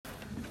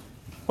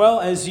Well,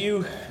 as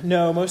you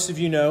know, most of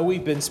you know,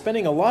 we've been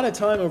spending a lot of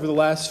time over the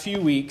last few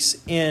weeks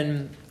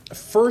in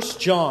 1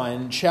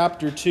 John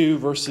chapter 2,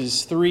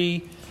 verses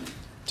 3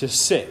 to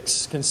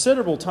 6.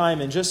 Considerable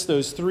time in just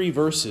those three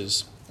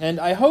verses. And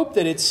I hope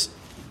that it's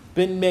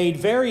been made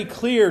very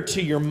clear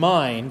to your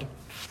mind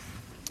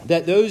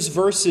that those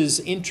verses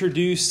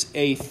introduce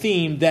a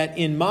theme that,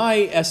 in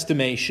my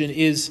estimation,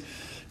 is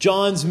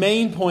John's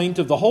main point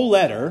of the whole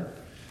letter,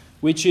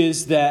 which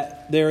is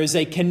that there is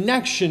a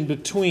connection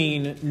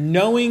between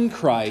knowing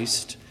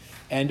Christ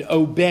and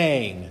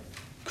obeying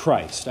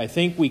Christ. I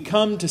think we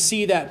come to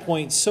see that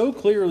point so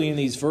clearly in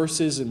these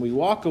verses, and we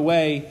walk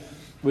away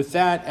with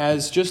that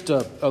as just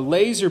a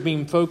laser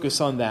beam focus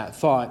on that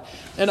thought.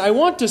 And I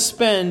want to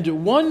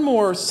spend one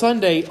more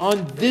Sunday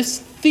on this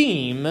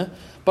theme,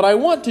 but I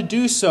want to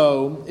do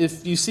so,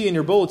 if you see in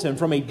your bulletin,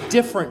 from a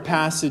different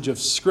passage of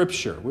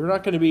Scripture. We're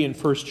not going to be in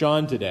 1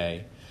 John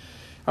today.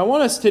 I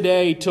want us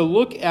today to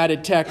look at a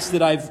text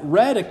that I've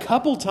read a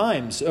couple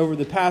times over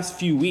the past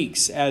few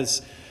weeks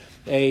as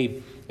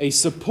a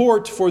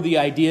support for the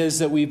ideas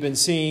that we've been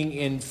seeing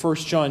in 1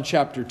 John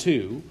chapter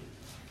 2.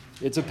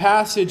 It's a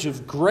passage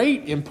of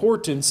great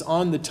importance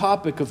on the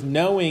topic of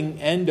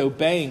knowing and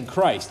obeying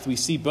Christ. We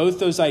see both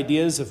those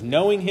ideas of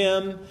knowing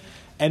Him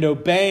and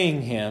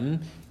obeying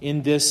Him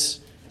in this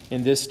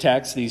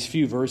text, these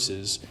few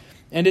verses.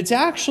 And it's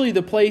actually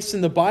the place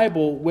in the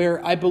Bible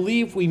where I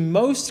believe we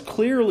most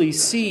clearly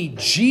see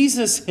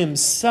Jesus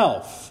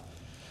Himself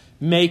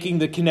making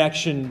the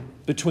connection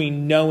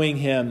between knowing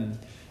Him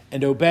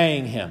and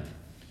obeying Him.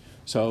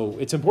 So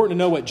it's important to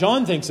know what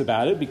John thinks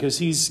about it because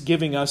he's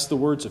giving us the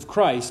words of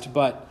Christ,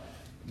 but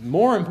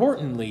more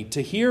importantly,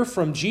 to hear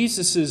from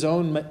Jesus'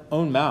 own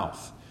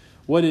mouth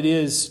what it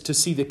is to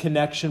see the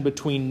connection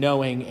between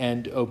knowing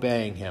and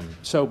obeying Him.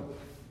 So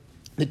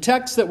the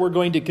text that we're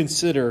going to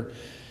consider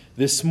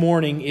this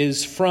morning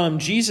is from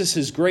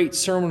Jesus' great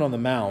Sermon on the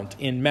Mount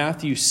in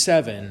Matthew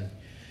 7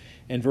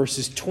 and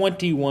verses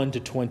 21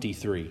 to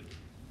 23.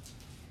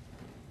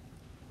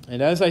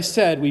 And as I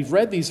said, we've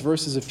read these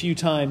verses a few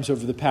times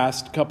over the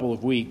past couple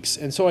of weeks,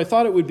 and so I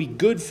thought it would be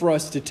good for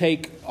us to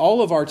take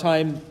all of our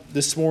time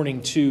this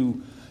morning to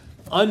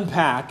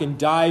unpack and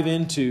dive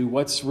into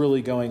what's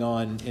really going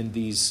on in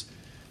these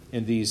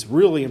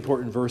really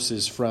important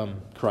verses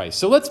from Christ.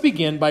 So let's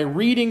begin by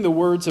reading the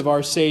words of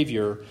our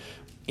Savior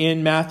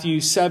in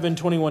Matthew 7,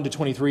 21 to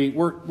 23.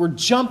 We're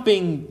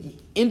jumping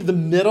into the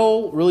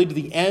middle, really to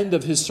the end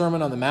of His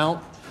Sermon on the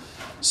Mount.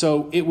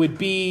 So it would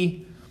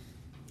be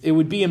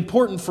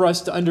important for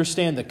us to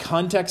understand the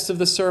context of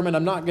the sermon.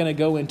 I'm not going to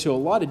go into a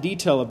lot of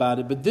detail about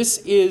it, but this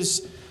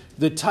is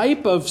the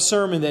type of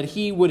sermon that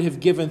He would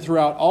have given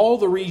throughout all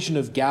the region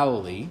of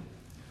Galilee.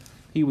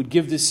 He would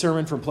give this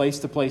sermon from place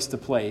to place to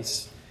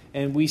place.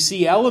 And we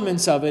see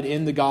elements of it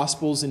in the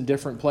Gospels in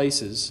different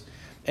places.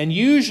 And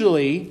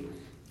usually,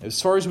 as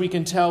far as we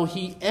can tell,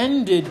 He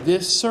ended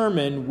this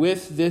sermon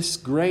with this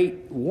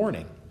great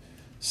warning.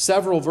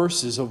 Several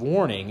verses of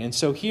warning. And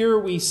so here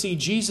we see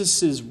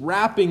Jesus is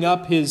wrapping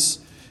up his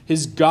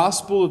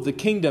gospel of the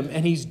kingdom,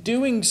 and He's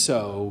doing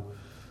so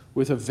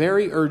with a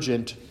very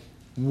urgent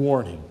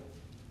warning.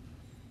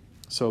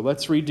 So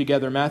let's read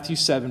together Matthew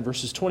 7,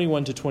 verses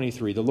 21 to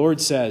 23. The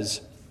Lord says,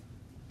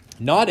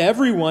 "Not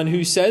everyone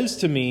who says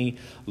to me,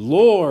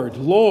 'Lord,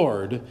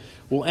 Lord,'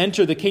 will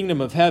enter the kingdom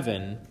of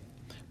heaven,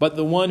 but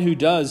the one who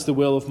does the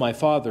will of my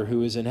Father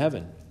who is in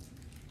heaven.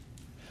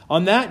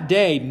 On that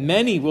day,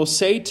 many will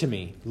say to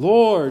me,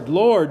 'Lord,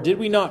 Lord, did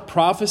we not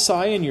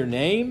prophesy in your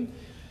name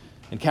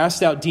and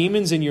cast out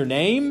demons in your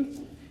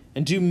name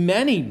and do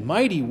many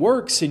mighty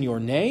works in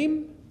your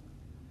name?'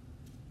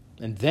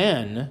 And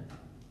then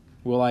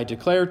will I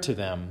declare to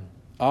them,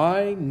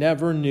 'I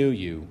never knew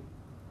you.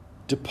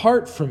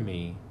 Depart from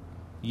me,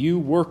 you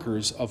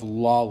workers of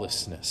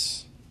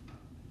lawlessness.'"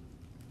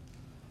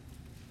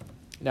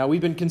 Now,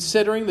 we've been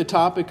considering the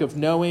topic of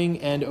knowing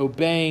and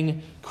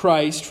obeying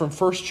Christ from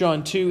 1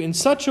 John 2 in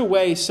such a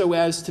way so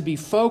as to be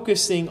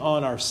focusing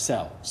on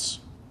ourselves.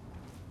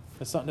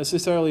 That's not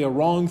necessarily a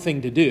wrong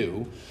thing to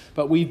do,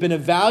 but we've been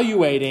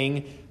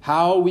evaluating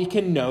how we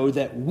can know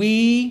that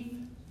we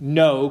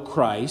know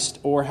Christ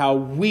or how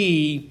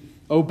we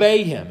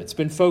obey Him. It's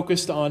been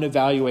focused on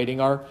evaluating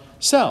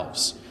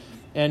ourselves.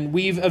 And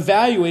we've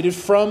evaluated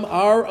from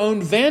our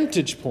own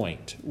vantage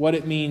point what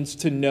it means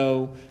to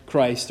know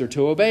Christ or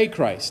to obey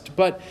Christ.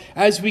 But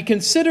as we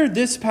consider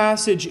this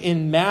passage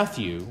in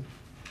Matthew,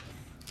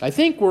 I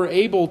think we're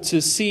able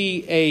to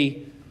see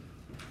a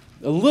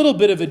little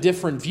bit of a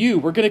different view.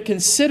 We're going to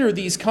consider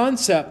these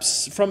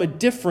concepts from a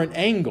different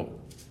angle.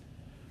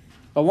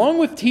 Along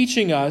with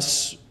teaching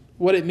us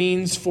what it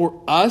means for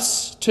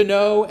us to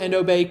know and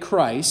obey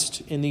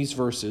Christ in these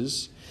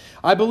verses,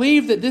 I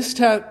believe that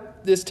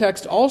this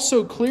text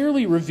also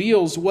clearly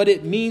reveals what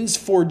it means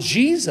for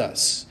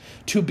Jesus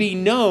to be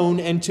known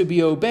and to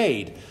be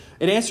obeyed.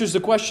 It answers the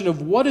question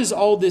of what does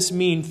all this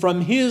mean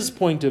from His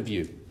point of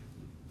view.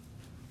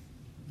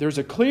 There's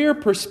a clear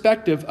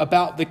perspective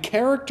about the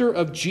character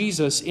of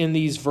Jesus in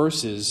these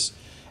verses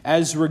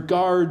as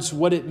regards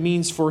what it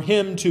means for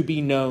Him to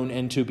be known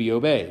and to be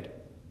obeyed.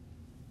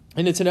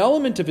 And it's an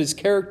element of his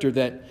character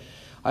that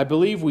I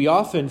believe we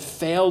often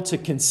fail to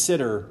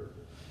consider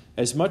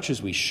as much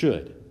as we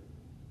should.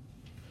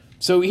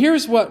 So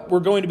here's what we're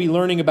going to be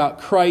learning about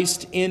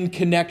Christ in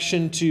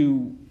connection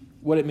to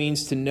what it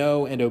means to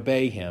know and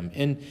obey him.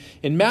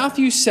 In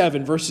Matthew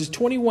 7, verses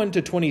 21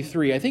 to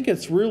 23, I think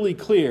it's really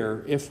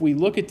clear if we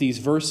look at these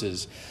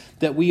verses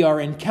that we are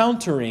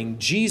encountering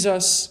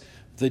Jesus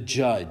the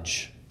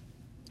judge.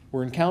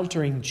 We're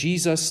encountering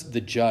Jesus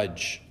the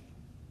judge.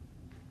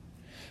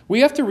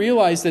 We have to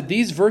realize that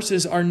these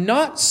verses are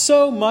not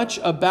so much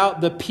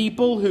about the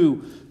people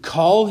who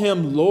call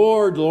him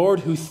Lord,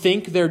 Lord, who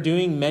think they're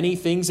doing many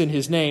things in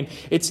his name.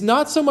 It's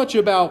not so much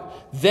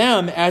about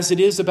them as it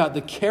is about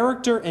the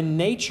character and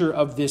nature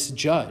of this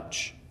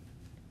judge.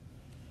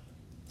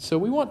 So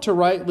we want to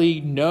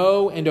rightly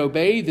know and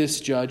obey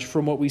this judge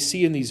from what we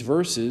see in these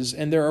verses.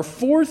 And there are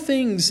 4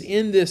 things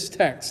in this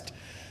text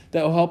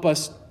that will help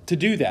us to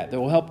do that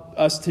will help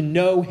us to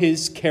know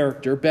his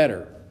character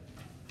better.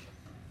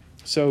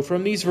 So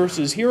from these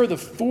verses, here are the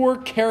 4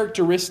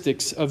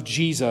 characteristics of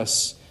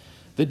Jesus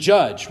the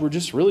judge. We're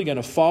just really going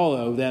to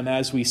follow them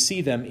as we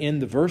see them in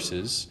the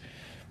verses.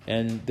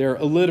 And they're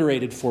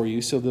alliterated for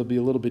you, so they'll be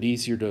a little bit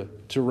easier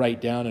to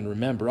write down and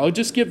remember. I'll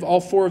just give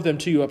all 4 of them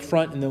to you up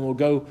front, and then we'll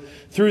go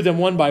through them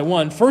one by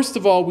one. First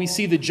of all, we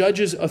see the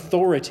judge's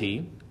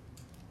authority.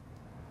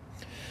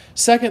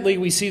 Secondly,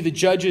 we see the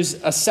judge's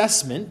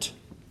assessment.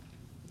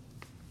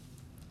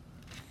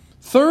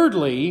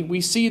 Thirdly, we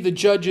see the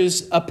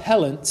judge's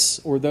appellants,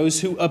 or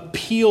those who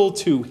appeal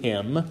to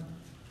him,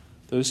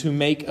 those who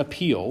make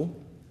appeal.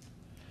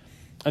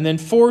 And then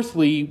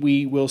fourthly,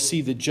 we will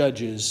see the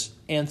judge's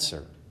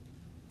answer.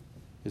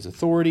 His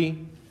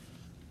authority,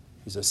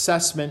 his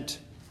assessment,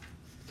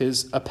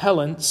 his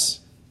appellants,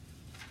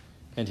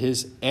 and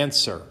his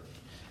answer.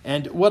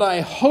 And what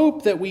I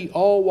hope that we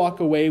all walk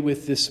away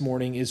with this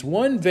morning is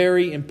one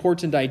very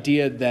important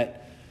idea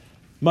that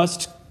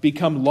must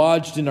become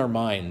lodged in our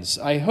minds.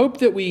 I hope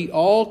that we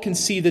all can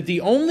see that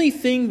the only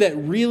thing that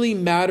really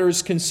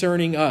matters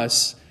concerning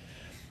us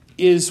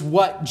is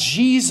what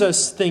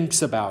Jesus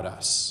thinks about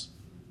us.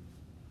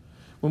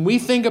 When we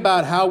think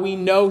about how we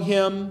know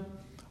him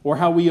or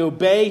how we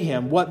obey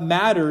him, what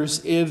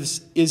matters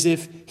is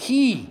if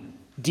he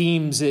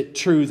deems it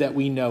true that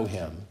we know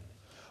him,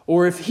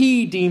 or if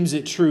he deems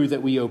it true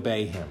that we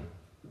obey him.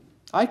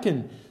 I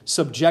can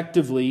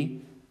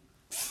subjectively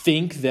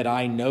think that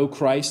I know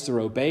Christ or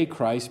obey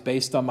Christ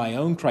based on my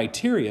own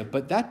criteria,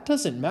 but that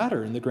doesn't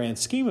matter in the grand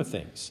scheme of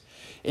things.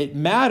 It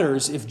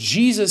matters if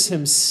Jesus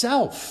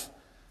himself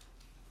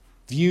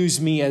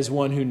views me as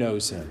one who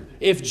knows him,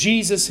 if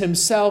Jesus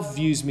himself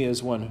views me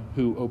as one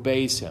who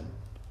obeys him.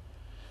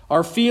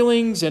 Our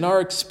feelings and our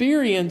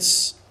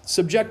experience,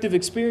 subjective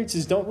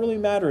experiences, don't really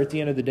matter at the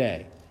end of the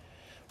day.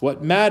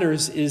 What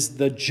matters is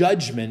the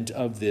judgment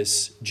of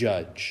this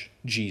judge,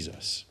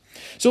 Jesus.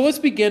 So let's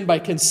begin by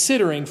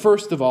considering,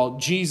 first of all,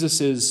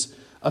 Jesus'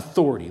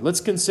 authority.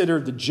 Let's consider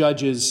the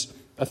judge's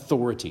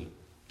authority.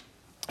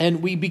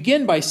 And we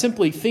begin by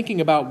simply thinking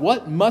about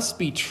what must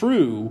be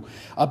true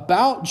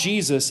about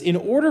Jesus in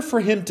order for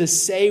him to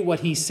say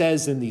what he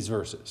says in these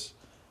verses.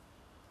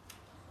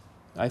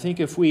 I think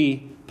if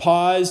we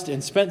paused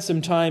and spent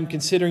some time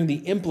considering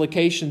the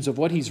implications of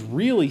what he's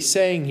really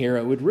saying here,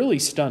 it would really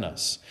stun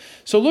us.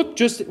 So look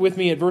just with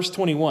me at verse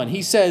 21.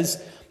 He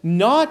says,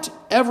 "Not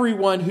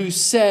everyone who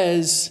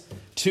says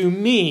to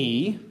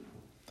me,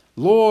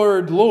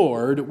 'Lord,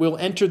 Lord,' will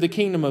enter the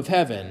kingdom of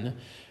heaven,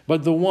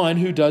 but the one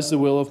who does the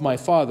will of my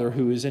Father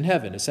who is in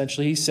heaven."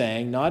 Essentially, he's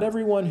saying, not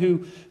everyone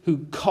who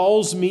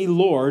calls me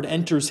Lord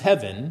enters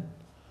heaven,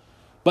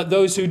 but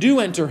those who do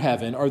enter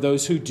heaven are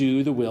those who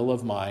do the will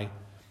of my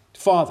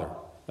Father.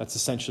 That's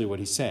essentially what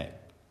he's saying.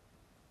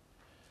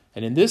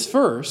 And in this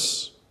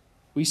verse,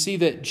 we see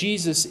that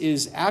Jesus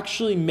is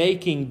actually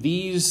making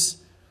these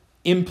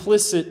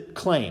implicit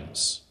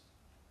claims.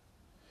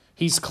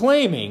 He's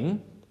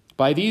claiming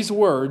by these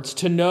words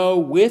to know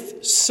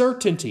with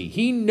certainty.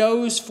 He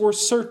knows for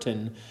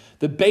certain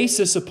the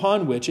basis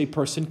upon which a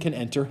person can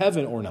enter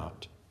heaven or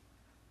not.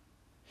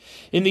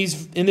 In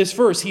this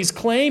verse, he's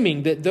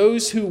claiming that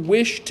those who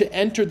wish to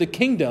enter the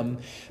kingdom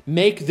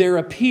make their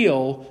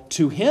appeal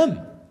to him.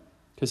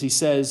 Because he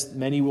says,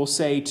 many will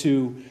say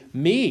to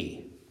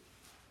me.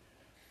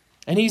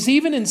 And he's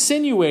even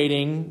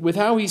insinuating with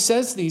how he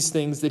says these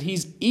things that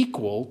he's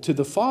equal to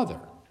the Father.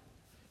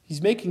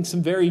 He's making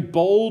some very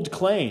bold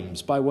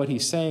claims by what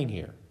he's saying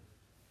here.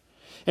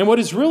 And what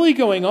is really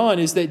going on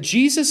is that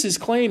Jesus is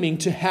claiming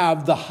to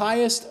have the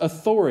highest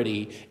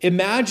authority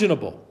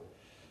imaginable.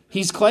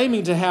 He's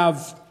claiming to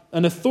have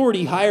an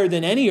authority higher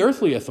than any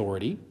earthly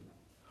authority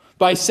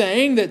by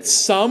saying that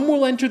some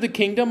will enter the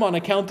kingdom on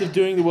account of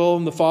doing the will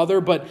of the Father,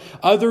 but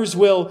others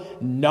will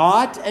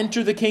not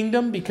enter the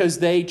kingdom because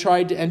they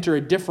tried to enter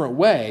a different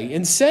way.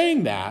 In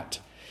saying that,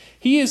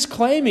 he is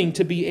claiming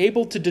to be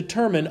able to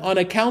determine, on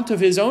account of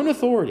his own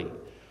authority,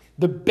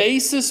 the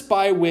basis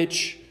by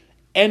which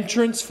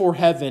entrance for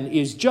heaven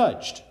is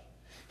judged.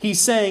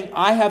 He's saying,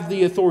 I have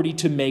the authority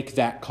to make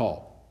that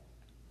call.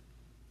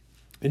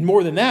 And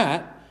more than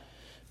that,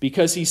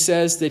 because he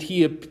says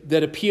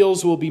that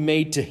appeals will be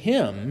made to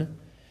him,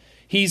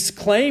 he's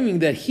claiming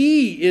that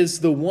he is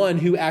the one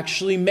who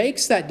actually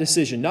makes that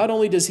decision. Not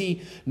only does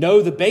he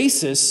know the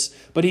basis,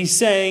 but he's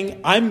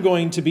saying, I'm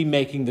going to be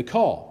making the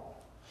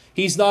call.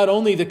 He's not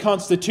only the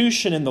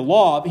Constitution and the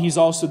law, but he's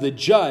also the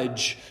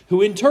judge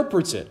who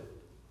interprets it.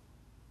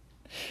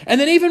 And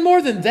then even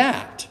more than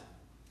that,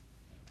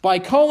 by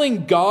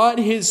calling God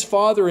his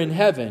Father in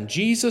heaven,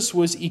 Jesus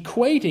was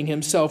equating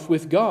himself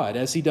with God,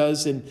 as he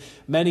does in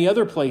many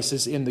other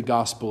places in the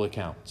gospel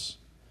accounts.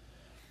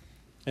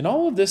 And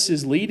all of this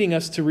is leading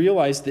us to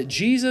realize that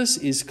Jesus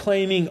is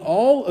claiming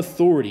all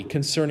authority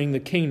concerning the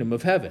kingdom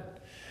of heaven.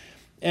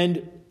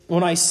 And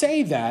when I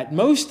say that,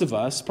 most of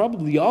us,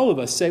 probably all of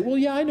us, say, well,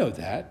 yeah, I know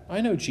that. I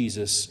know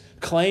Jesus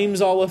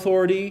claims all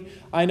authority.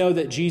 I know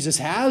that Jesus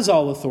has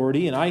all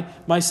authority, and I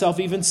myself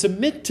even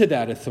submit to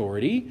that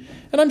authority.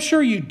 And I'm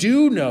sure you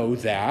do know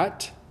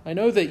that. I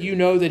know that you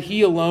know that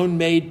he alone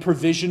made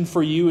provision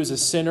for you as a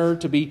sinner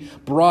to be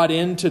brought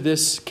into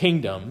this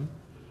kingdom.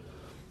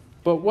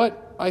 But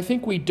what I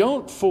think we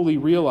don't fully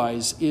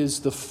realize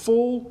is the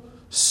full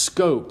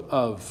scope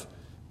of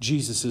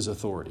Jesus'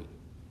 authority.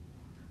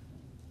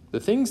 The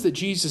things that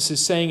Jesus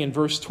is saying in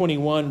verse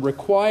 21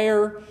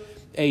 require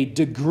a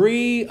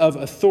degree of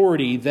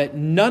authority that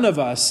none of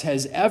us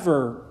has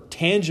ever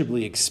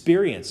tangibly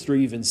experienced or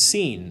even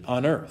seen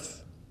on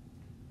earth.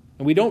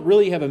 And we don't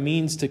really have a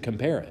means to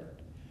compare it.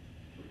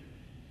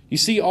 You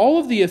see, all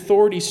of the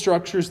authority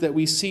structures that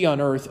we see on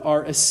earth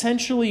are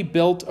essentially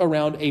built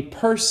around a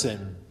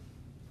person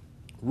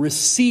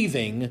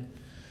receiving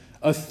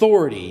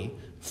authority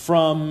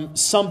from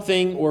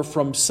something or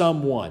from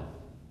someone.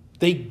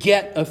 They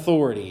get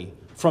authority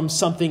from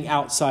something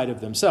outside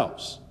of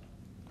themselves.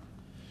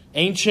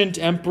 Ancient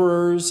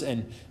emperors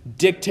and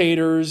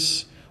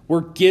dictators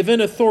were given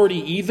authority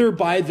either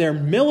by their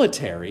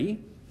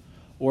military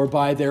or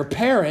by their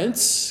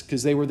parents,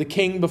 because they were the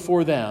king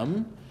before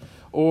them,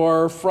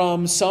 or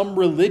from some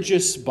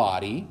religious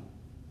body.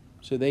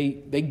 So they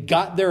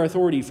got their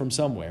authority from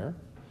somewhere.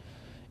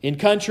 In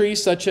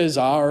countries such as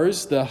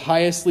ours, the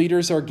highest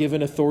leaders are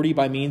given authority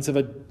by means of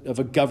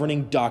a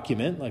governing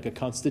document, like a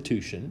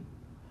constitution.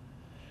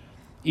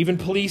 Even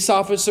police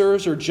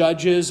officers or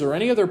judges or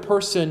any other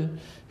person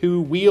who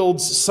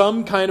wields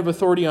some kind of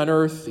authority on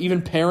earth,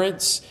 even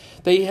parents,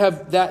 they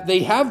have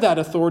that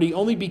authority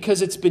only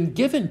because it's been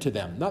given to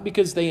them, not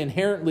because they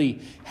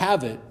inherently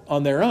have it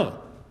on their own.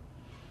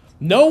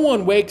 No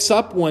one wakes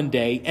up one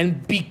day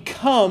and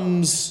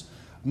becomes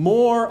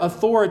more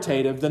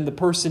authoritative than the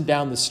person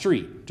down the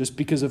street just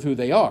because of who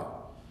they are.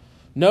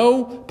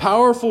 No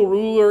powerful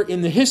ruler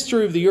in the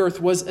history of the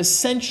earth was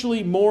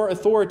essentially more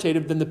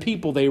authoritative than the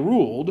people they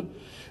ruled.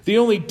 The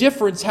only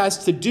difference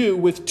has to do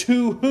with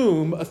to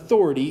whom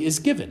authority is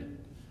given.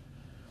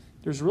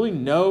 There's really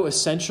no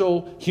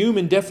essential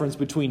human difference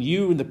between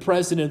you and the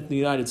President of the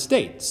United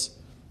States.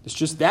 It's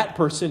just that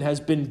person has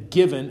been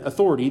given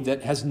authority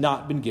that has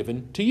not been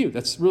given to you.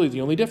 That's really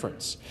the only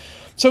difference.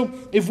 So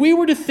if we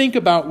were to think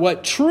about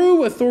what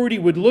true authority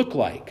would look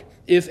like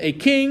if a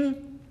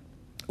king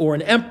or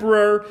an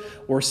emperor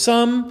or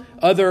some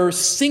other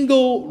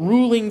single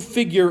ruling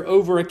figure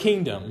over a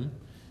kingdom,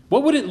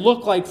 what would it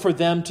look like for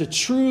them to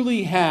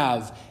truly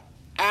have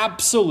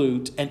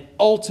absolute and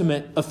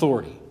ultimate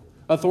authority?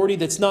 Authority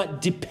that's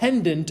not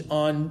dependent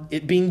on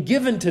it being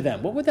given to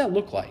them. What would that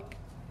look like?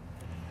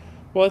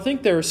 Well, I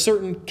think there are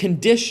certain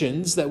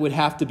conditions that would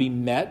have to be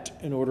met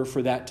in order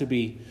for that to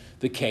be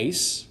the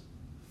case.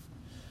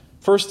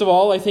 First of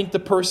all, I think the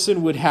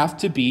person would have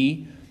to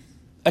be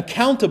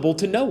accountable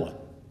to no one.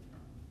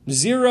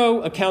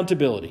 Zero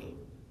accountability.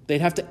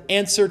 They'd have to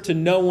answer to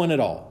no one at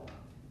all.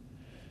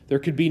 There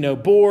could be no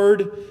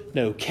board,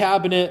 no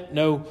cabinet,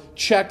 no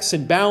checks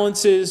and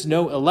balances,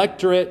 no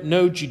electorate,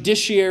 no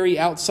judiciary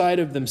outside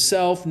of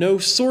themselves, no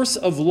source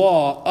of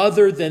law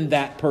other than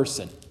that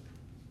person.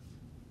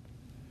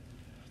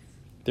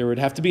 There would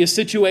have to be a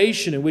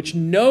situation in which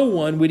no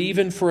one would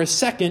even for a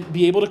second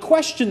be able to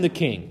question the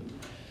king.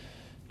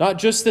 Not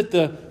just that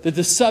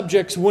the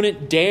subjects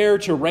wouldn't dare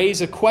to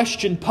raise a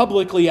question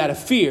publicly out of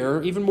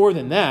fear, even more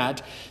than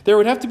that, there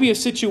would have to be a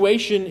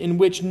situation in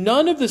which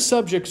none of the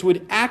subjects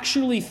would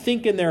actually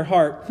think in their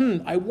heart,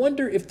 I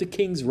wonder if the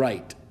king's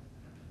right.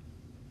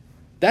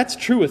 That's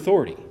true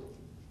authority,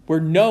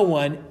 where no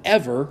one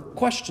ever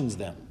questions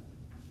them.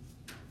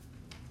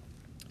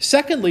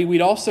 Secondly, we'd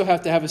also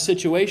have to have a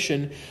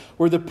situation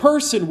where the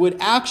person would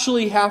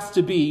actually have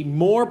to be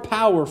more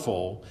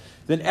powerful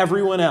than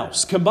everyone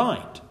else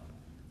combined.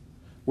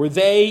 Where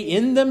they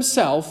in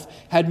themselves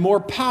had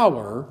more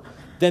power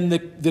than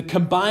the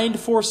combined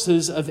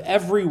forces of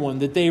everyone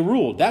that they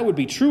ruled. That would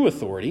be true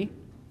authority.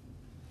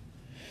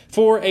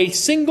 For a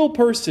single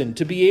person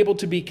to be able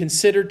to be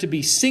considered to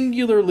be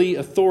singularly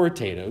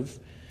authoritative,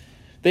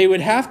 they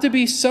would have to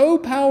be so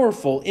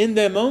powerful in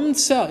their own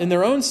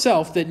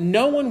self that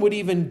no one would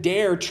even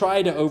dare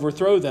try to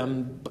overthrow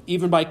them,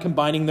 even by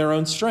combining their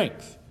own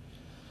strength.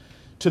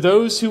 To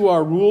those who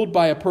are ruled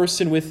by a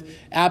person with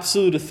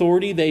absolute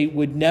authority, they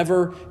would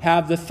never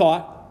have the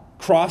thought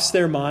cross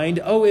their mind?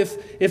 Oh,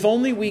 if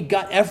only we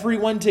got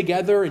everyone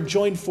together and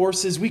joined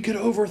forces, we could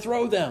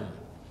overthrow them.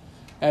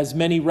 As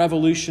many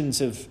revolutions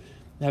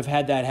have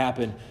had that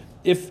happen.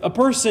 If a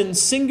person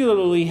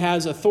singularly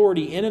has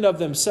authority in and of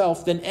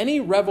themselves, then any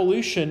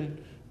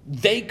revolution,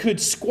 they could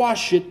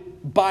squash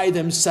it by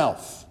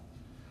themselves,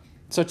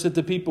 such that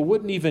the people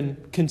wouldn't even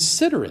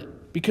consider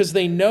it, because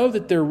they know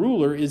that their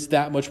ruler is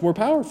that much more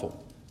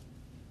powerful.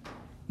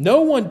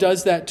 No one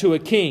does that to a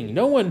king.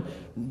 No one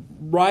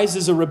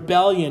rises a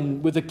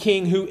rebellion with a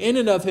king who in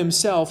and of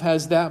himself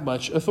has that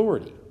much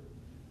authority.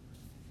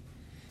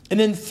 And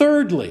then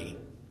thirdly,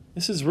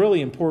 this is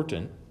really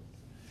important,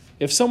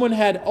 if someone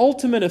had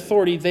ultimate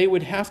authority, they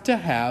would have to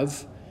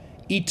have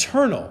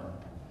eternal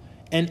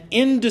and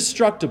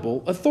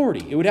indestructible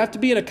authority. It would have to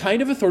be in a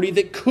kind of authority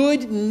that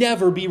could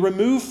never be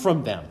removed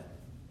from them.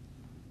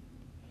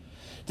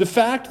 The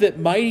fact that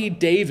mighty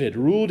David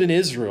ruled in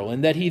Israel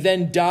and that he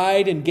then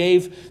died and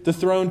gave the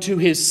throne to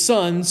his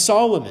son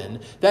Solomon,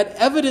 that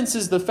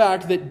evidences the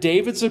fact that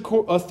David's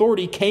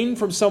authority came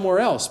from somewhere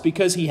else,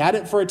 because he had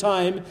it for a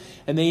time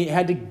and they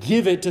had to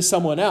give it to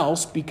someone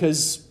else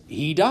because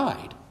he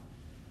died.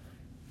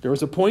 There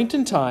was a point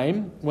in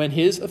time when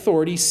his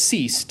authority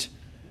ceased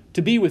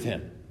to be with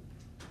him.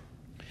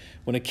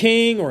 When a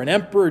king or an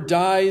emperor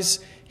dies,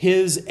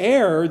 his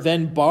heir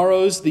then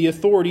borrows the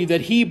authority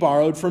that he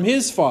borrowed from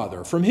his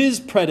father, from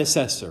his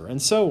predecessor,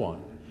 and so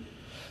on.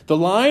 The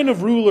line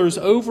of rulers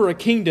over a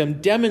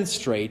kingdom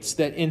demonstrates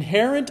that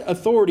inherent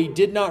authority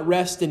did not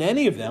rest in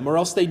any of them, or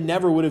else they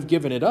never would have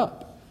given it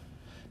up,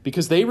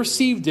 because they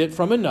received it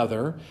from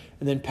another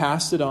and then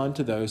passed it on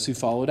to those who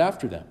followed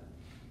after them.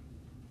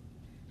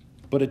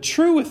 But a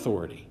true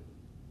authority,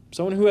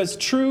 someone who has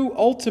true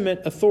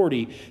ultimate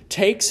authority,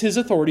 takes his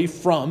authority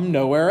from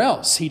nowhere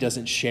else. He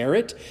doesn't share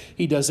it.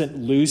 He doesn't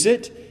lose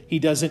it. He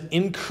doesn't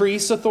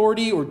increase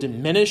authority or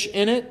diminish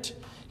in it.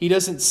 He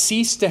doesn't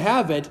cease to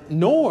have it,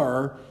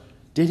 nor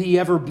did he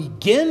ever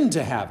begin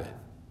to have it.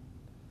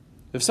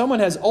 If someone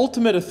has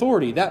ultimate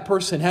authority, that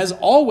person has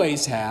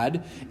always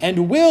had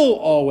and will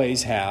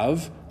always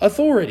have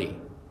authority.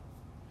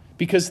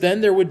 Because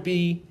then there would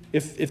be,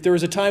 if there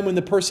was a time when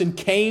the person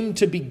came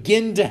to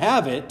begin to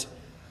have it,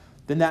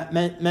 then that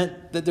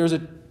meant that there's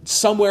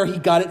somewhere he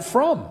got it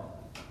from.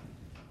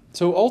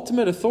 So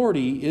ultimate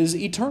authority is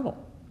eternal.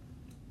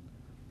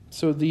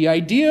 So the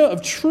idea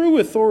of true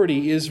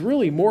authority is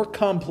really more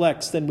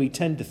complex than we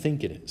tend to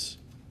think it is.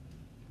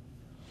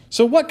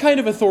 So what kind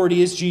of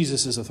authority is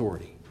Jesus'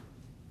 authority?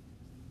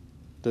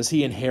 Does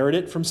he inherit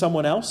it from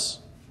someone else?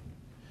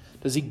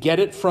 Does he get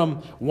it from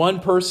one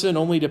person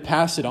only to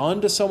pass it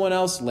on to someone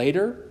else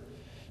later?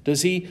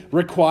 Does he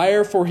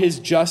require for his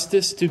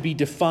justice to be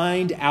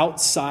defined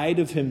outside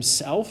of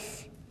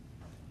himself?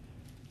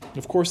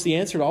 Of course, the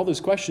answer to all those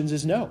questions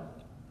is no.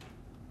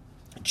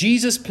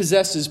 Jesus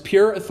possesses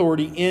pure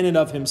authority in and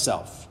of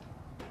himself.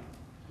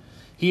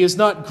 He is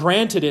not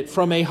granted it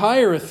from a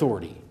higher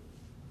authority.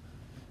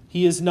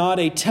 He is not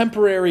a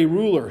temporary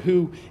ruler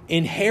who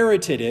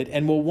inherited it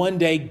and will one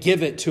day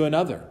give it to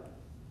another.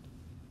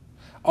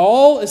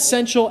 All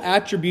essential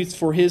attributes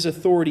for his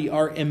authority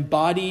are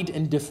embodied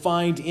and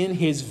defined in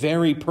his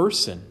very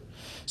person.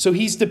 So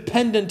he's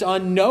dependent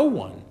on no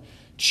one.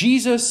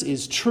 Jesus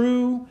is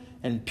true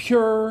and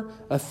pure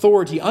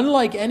authority,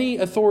 unlike any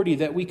authority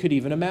that we could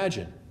even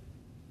imagine.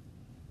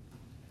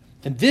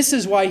 And this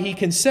is why he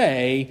can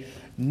say,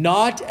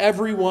 "Not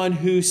everyone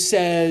who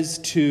says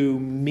to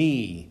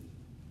me,"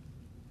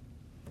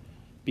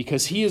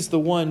 because he is the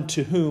one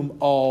to whom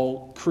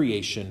all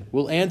creation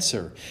will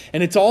answer.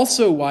 And it's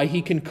also why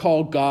he can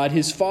call God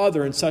his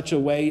Father in such a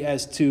way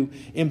as to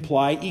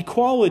imply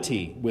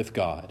equality with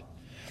God.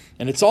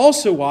 And it's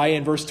also why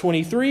in verse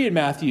 23 in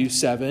Matthew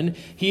 7,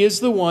 he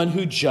is the one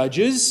who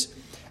judges,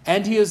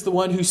 and he is the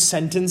one who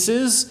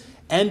sentences,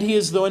 and he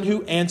is the one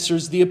who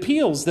answers the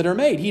appeals that are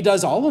made. He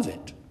does all of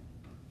it.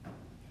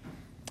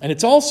 And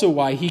it's also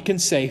why he can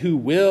say who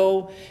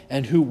will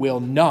and who will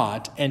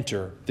not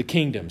enter the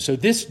kingdom. So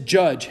this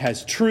judge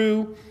has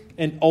true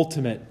and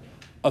ultimate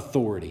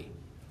authority.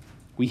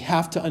 We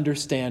have to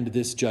understand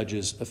this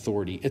judge's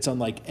authority. It's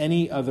unlike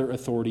any other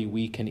authority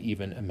we can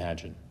even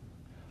imagine.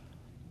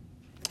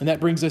 And that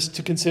brings us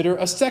to consider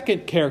a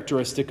second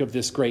characteristic of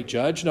this great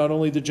judge, not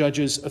only the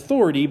judge's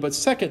authority, but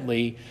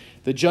secondly,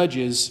 the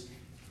judge's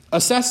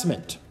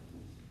assessment.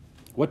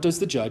 What does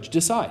the judge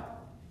decide?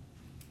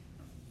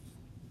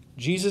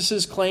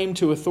 Jesus' claim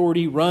to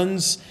authority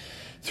runs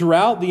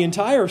throughout the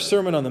entire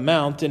Sermon on the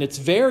Mount, and it's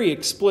very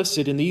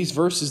explicit in these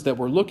verses that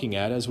we're looking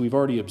at, as we've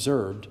already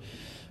observed.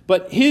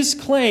 But his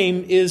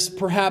claim is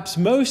perhaps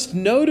most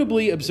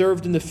notably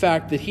observed in the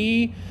fact that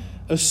he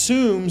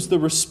assumes the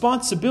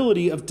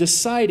responsibility of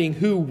deciding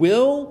who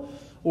will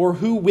or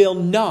who will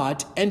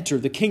not enter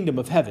the kingdom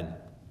of heaven.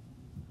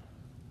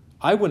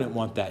 I wouldn't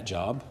want that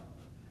job,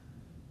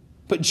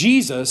 but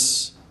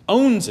Jesus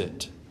owns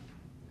it.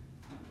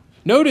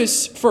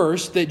 Notice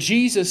first that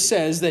Jesus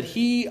says that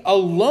he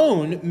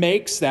alone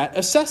makes that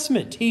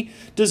assessment. He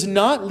does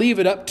not leave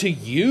it up to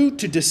you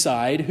to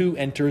decide who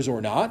enters or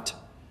not.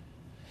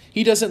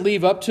 He doesn't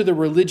leave up to the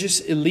religious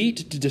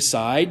elite to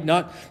decide,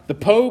 not the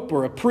pope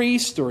or a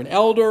priest or an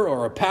elder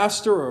or a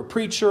pastor or a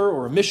preacher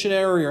or a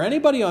missionary or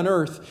anybody on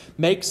earth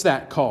makes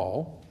that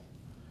call.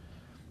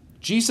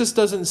 Jesus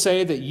doesn't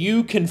say that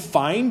you can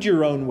find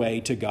your own way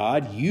to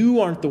God.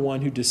 You aren't the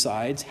one who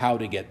decides how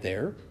to get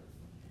there.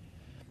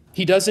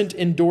 He doesn't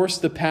endorse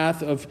the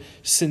path of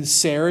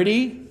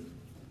sincerity.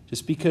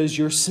 Just because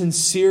you're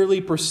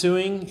sincerely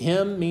pursuing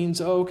Him means,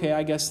 oh, okay,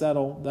 I guess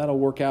that'll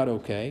work out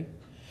okay.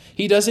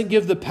 He doesn't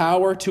give the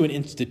power to an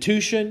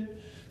institution,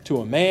 to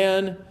a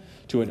man,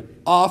 to an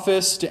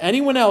office, to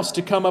anyone else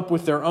to come up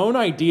with their own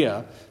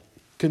idea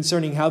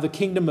concerning how the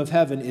kingdom of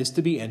heaven is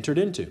to be entered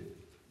into.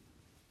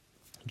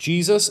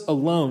 Jesus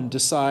alone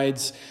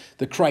decides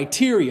the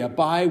criteria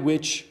by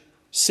which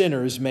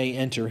sinners may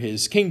enter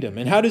His kingdom.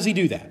 And how does He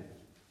do that?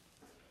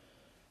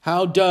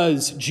 How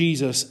does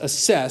Jesus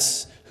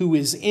assess who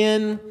is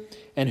in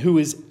and who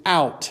is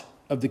out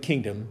of the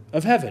kingdom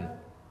of heaven?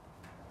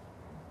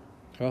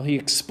 Well, He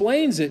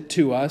explains it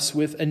to us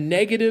with a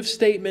negative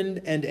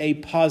statement and a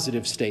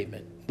positive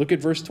statement. Look at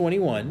verse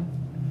 21.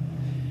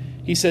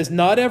 He says,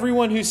 "Not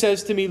everyone who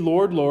says to me,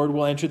 'Lord, Lord,'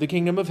 will enter the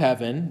kingdom of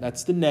heaven."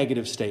 That's the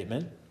negative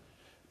statement.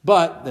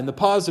 But, then the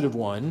positive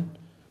one,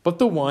 "but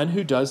the one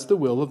who does the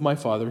will of my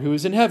Father who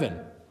is in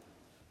heaven."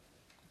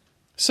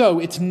 So,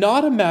 it's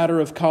not a matter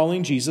of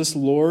calling Jesus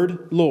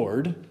Lord,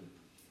 Lord,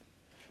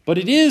 but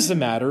it is a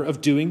matter of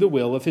doing the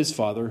will of His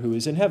Father who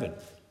is in heaven.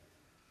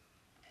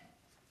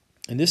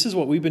 And this is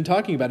what we've been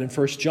talking about in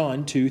 1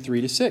 John 2,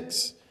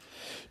 3-6.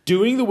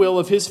 Doing the will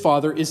of His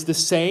Father is the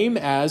same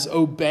as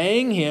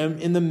obeying Him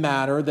in the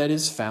manner that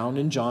is found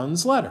in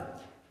John's letter.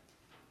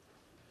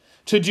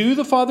 To do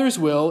the Father's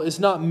will is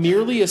not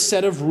merely a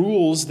set of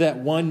rules that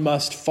one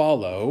must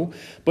follow,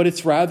 but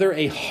it's rather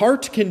a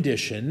heart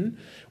condition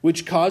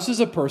which causes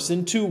a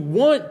person to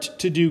want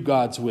to do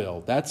God's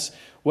will. That's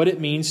what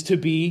it means to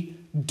be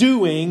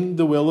doing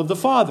the will of the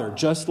Father,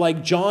 just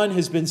like John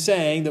has been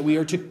saying that we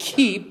are to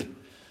keep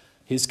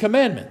His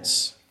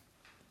commandments.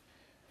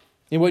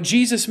 And what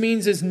Jesus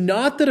means is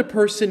not that a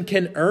person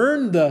can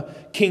earn the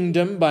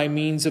kingdom by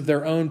means of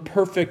their own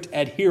perfect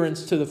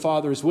adherence to the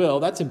Father's will.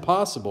 That's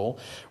impossible.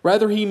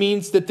 Rather, He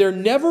means that there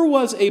never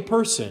was a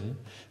person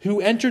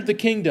who entered the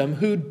kingdom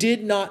who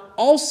did not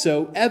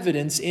also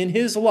evidence in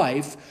his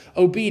life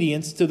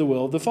obedience to the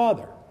will of the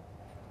Father.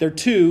 They're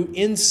two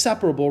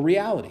inseparable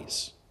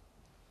realities.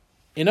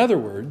 In other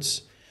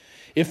words,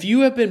 if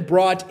you have been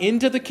brought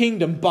into the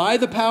kingdom by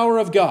the power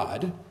of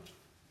God,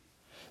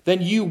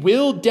 then you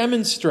will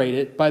demonstrate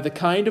it by the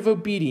kind of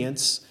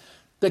obedience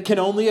that can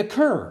only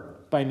occur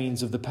by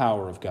means of the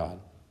power of God.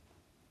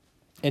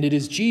 And it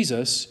is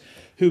Jesus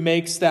who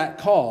makes that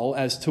call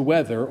as to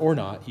whether or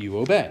not you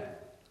obey.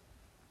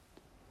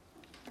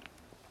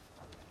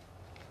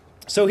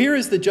 So here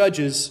is the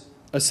judge's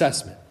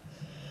assessment.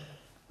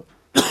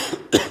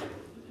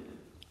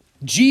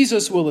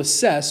 Jesus will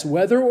assess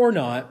whether or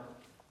not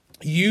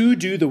you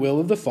do the will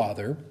of the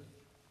Father,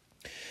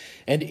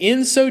 and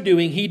in so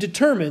doing, He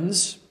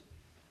determines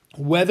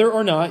whether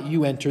or not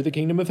you enter the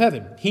kingdom of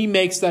heaven. He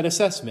makes that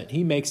assessment.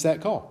 He makes that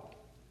call.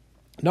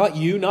 Not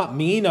you, not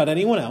me, not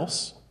anyone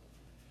else.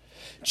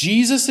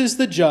 Jesus is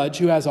the judge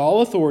who has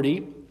all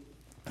authority,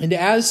 and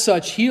as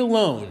such, He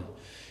alone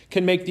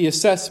can make the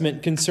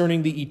assessment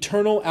concerning the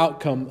eternal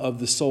outcome of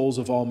the souls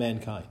of all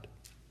mankind.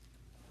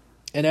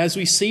 And as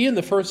we see in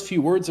the first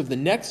few words of the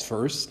next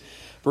verse,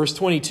 verse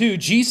 22,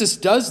 Jesus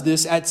does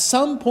this at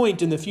some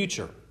point in the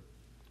future.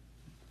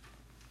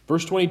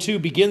 Verse 22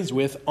 begins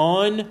with,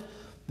 "on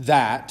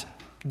that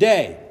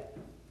day."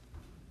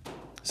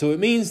 So it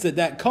means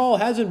that call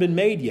hasn't been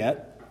made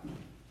yet.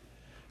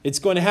 It's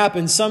going to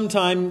happen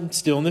sometime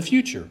still in the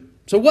future.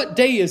 So what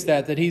day is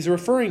that He's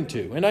referring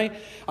to? And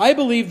I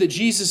believe that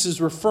Jesus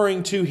is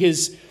referring to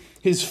his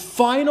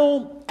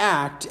final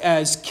act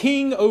as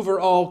king over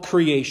all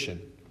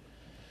creation.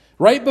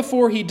 Right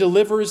before He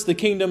delivers the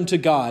kingdom to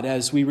God,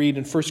 as we read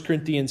in 1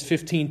 Corinthians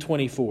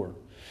 15:24.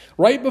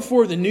 Right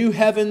before the new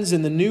heavens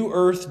and the new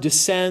earth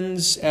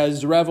descends,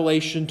 as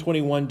Revelation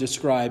 21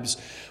 describes,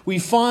 we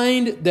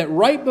find that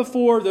right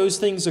before those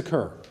things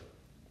occur,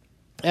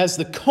 as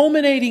the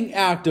culminating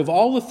act of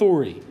all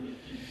authority,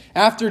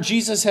 after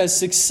Jesus has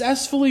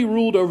successfully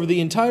ruled over the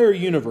entire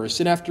universe,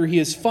 and after He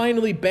has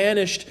finally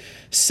banished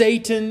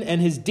Satan and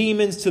his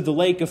demons to the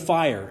lake of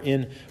fire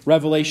in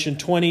Revelation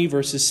 20,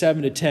 verses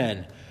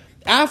 7-10,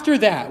 after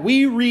that,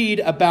 we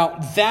read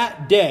about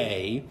that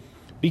day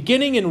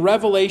beginning in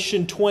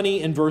Revelation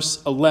 20 and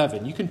verse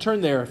 11. You can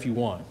turn there if you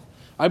want.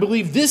 I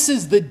believe this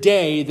is the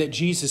day that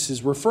Jesus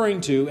is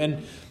referring to,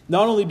 and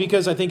not only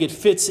because I think it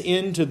fits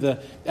into the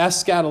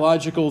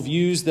eschatological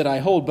views that I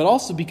hold, but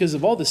also because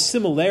of all the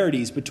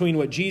similarities between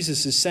what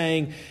Jesus is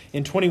saying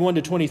in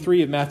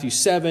 21-23 of Matthew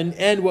 7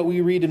 and what we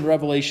read in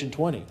Revelation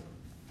 20.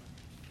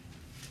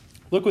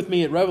 Look with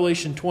me at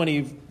Revelation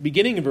 20,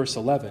 beginning in verse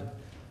 11.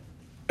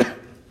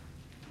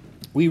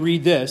 We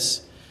read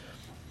this: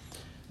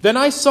 "Then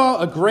I saw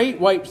a great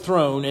white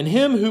throne and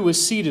Him who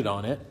was seated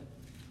on it.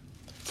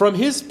 From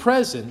His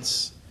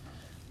presence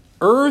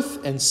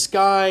Earth and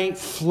sky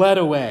fled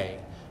away,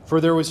 for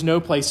there was no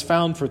place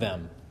found for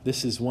them.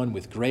 This is one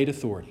with great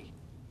authority.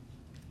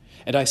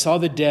 And I saw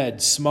the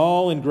dead,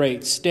 small and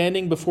great,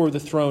 standing before the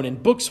throne,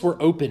 and books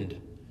were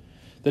opened.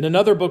 Then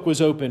another book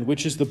was opened,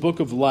 which is the book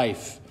of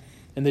life.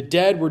 And the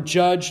dead were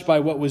judged by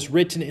what was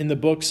written in the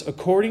books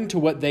according to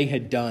what they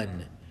had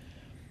done.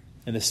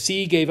 And the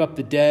sea gave up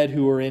the dead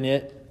who were in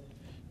it.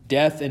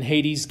 Death and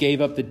Hades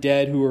gave up the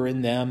dead who were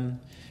in them.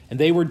 And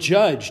they were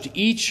judged,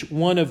 each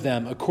one of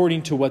them,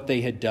 according to what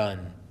they had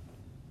done.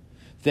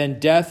 Then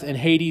death and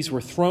Hades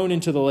were thrown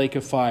into the lake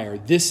of fire.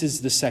 This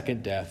is the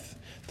second death,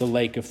 the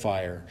lake of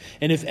fire.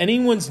 And if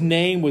anyone's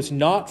name was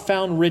not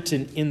found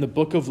written in the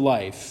book of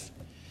life,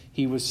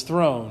 he was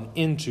thrown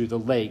into the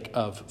lake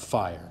of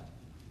fire.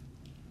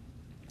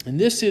 And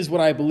this is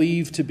what I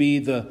believe to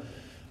be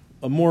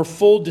a more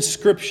full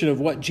description of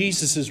what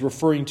Jesus is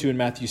referring to in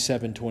Matthew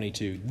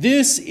 7:22.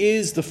 This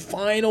is the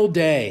final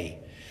day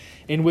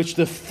in which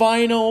the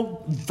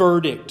final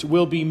verdict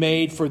will be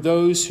made for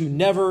those who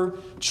never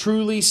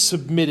truly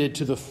submitted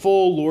to the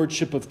full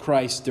lordship of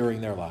Christ during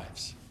their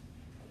lives.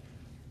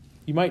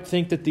 You might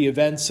think that the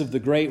events of the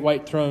great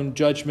white throne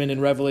judgment in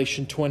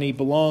Revelation 20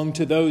 belong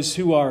to those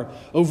who are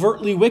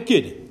overtly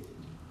wicked,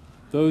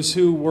 those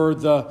who were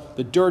the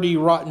dirty,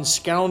 rotten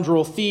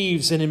scoundrel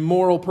thieves and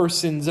immoral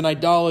persons and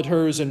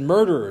idolaters and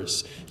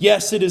murderers.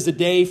 Yes, it is a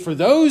day for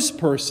those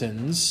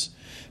persons,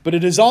 but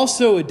it is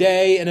also a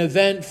day, an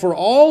event for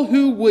all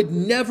who would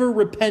never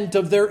repent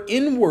of their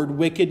inward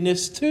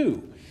wickedness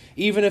too,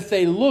 even if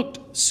they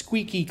looked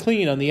squeaky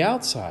clean on the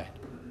outside.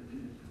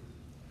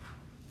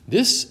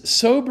 This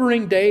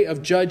sobering day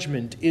of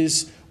judgment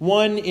is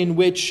one in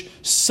which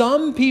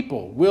some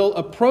people will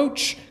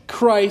approach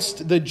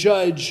Christ the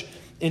judge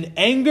in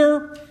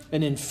anger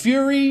and in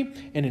fury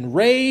and in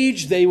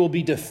rage. They will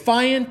be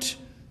defiant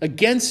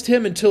against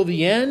him until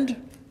the end.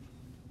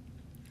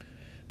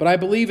 But I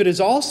believe it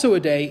is also a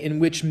day in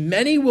which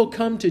many will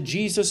come to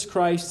Jesus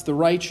Christ, the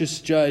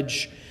righteous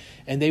judge,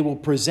 and they will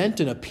present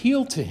an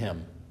appeal to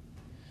him.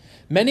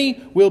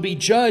 Many will be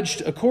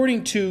judged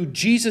according to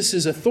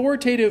Jesus'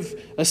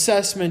 authoritative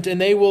assessment, and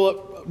they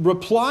will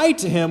reply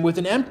to him with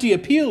an empty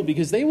appeal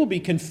because they will be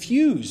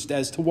confused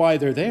as to why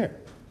they're there.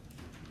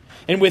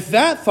 And with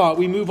that thought,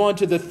 we move on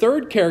to the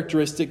third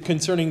characteristic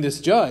concerning this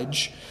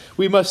judge.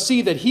 We must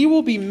see that he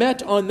will be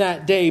met on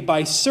that day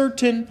by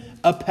certain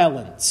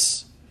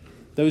appellants,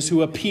 those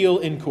who appeal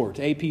in court,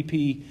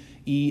 appellants,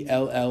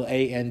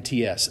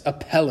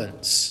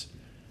 appellants.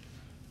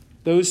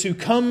 Those who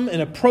come and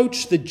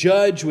approach the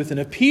judge with an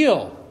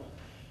appeal.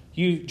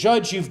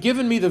 Judge, you've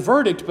given me the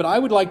verdict, but I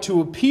would like to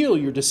appeal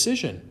your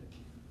decision.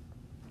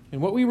 And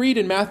what we read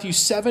in Matthew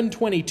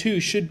 7:22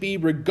 should be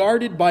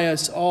regarded by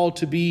us all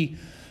to be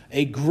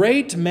a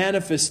great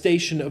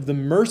manifestation of the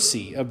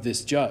mercy of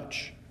this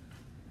judge.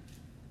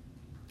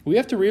 We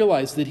have to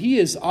realize that he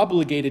is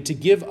obligated to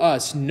give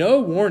us no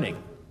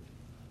warning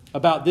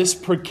about this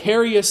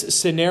precarious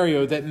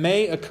scenario that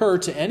may occur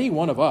to any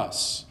one of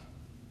us.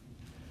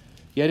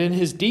 Yet in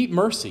his deep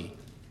mercy,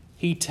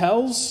 he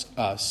tells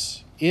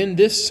us in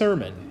this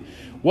sermon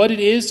what it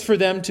is for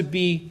them to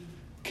be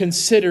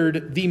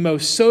considered the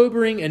most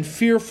sobering and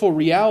fearful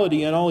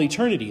reality in all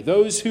eternity.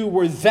 Those who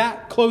were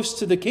that close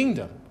to the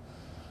kingdom.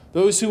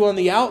 Those who on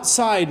the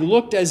outside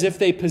looked as if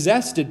they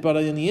possessed it, but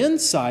on the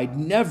inside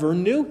never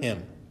knew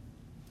him.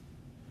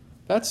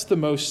 That's the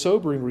most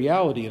sobering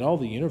reality in all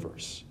the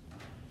universe.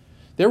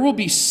 There will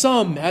be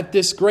some at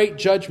this great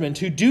judgment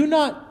who do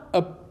not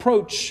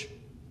approach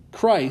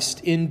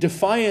Christ in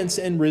defiance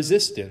and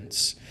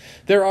resistance.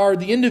 There are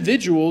the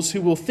individuals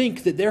who will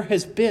think that there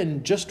has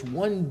been just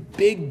one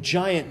big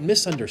giant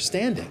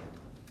misunderstanding.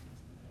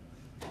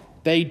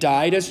 They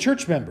died as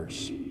church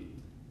members.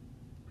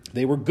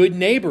 They were good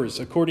neighbors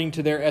according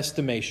to their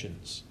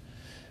estimations.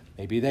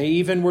 Maybe they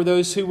even were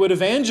those who would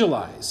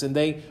evangelize and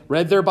they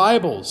read their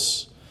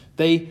Bibles.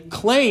 They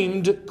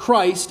claimed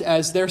Christ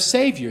as their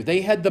Savior.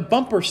 They had the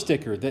bumper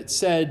sticker that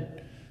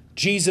said,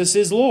 Jesus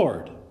is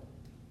Lord.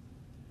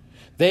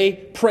 They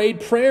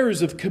prayed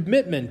prayers of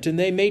commitment and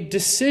they made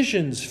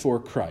decisions for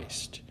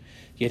Christ.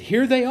 Yet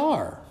here they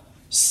are,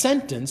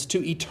 sentenced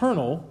to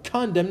eternal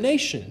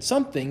condemnation.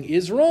 Something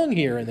is wrong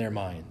here in their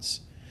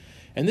minds.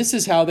 And this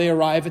is how they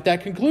arrive at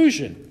that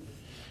conclusion.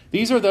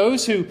 These are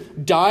those who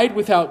died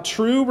without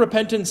true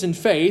repentance and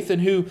faith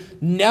and who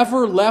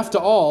never left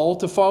all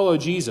to follow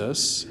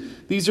Jesus.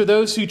 These are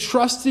those who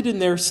trusted in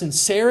their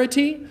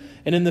sincerity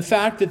and in the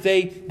fact that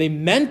they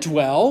meant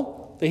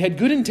well, they had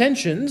good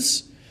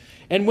intentions.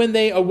 And when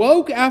they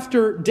awoke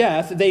after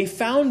death, they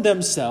found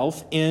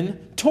themselves in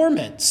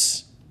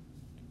torments.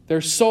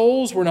 Their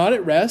souls were not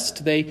at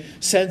rest. They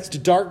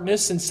sensed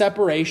darkness and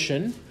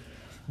separation.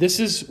 This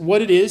is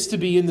what it is to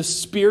be in the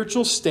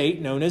spiritual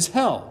state known as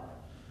hell.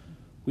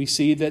 We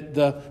see that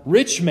the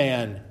rich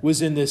man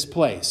was in this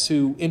place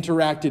who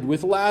interacted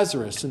with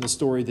Lazarus in the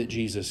story that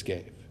Jesus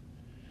gave.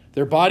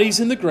 Their body's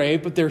in the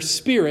grave, but their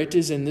spirit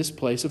is in this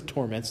place of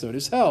torments known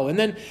as hell. And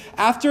then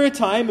after a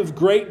time of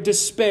great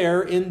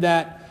despair in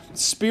that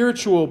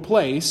spiritual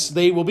place,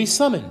 they will be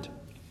summoned.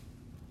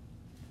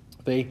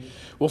 They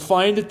will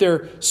find that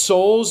their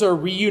souls are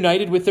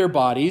reunited with their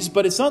bodies,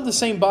 but it's not the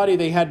same body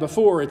they had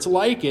before. It's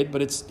like it,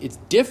 but it's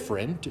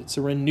different. It's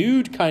a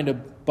renewed kind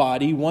of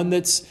body, one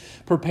that's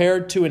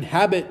prepared to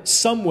inhabit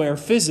somewhere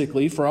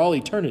physically for all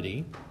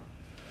eternity.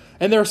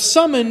 And they're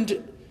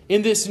summoned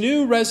in this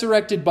new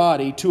resurrected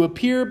body to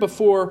appear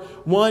before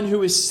one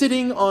who is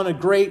sitting on a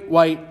great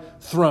white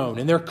throne.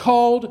 And they're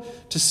called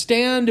to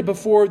stand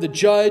before the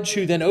judge,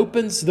 who then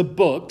opens the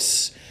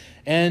books,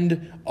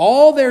 and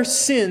all their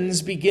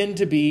sins begin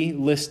to be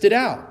listed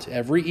out.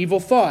 Every evil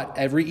thought,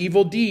 every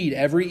evil deed,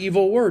 every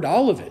evil word,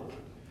 all of it.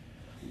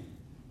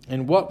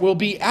 And what will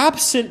be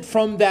absent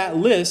from that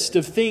list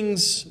of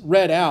things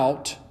read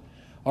out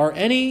are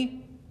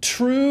any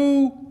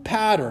true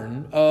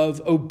pattern of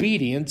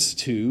obedience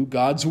to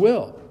God's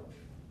will.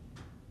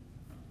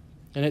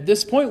 And at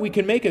this point, we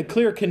can make a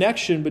clear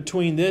connection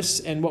between this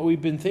and what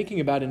we've been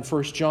thinking about in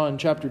 1 John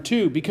chapter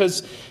 2,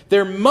 because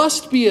there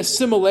must be a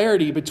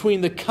similarity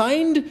between the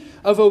kind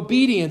of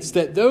obedience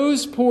that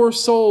those poor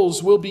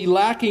souls will be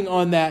lacking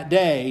on that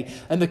day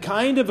and the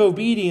kind of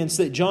obedience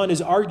that John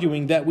is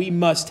arguing that we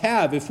must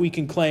have if we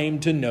can claim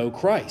to know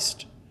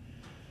Christ.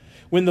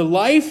 When the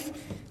life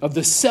of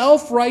the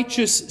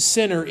self-righteous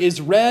sinner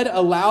is read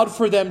aloud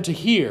for them to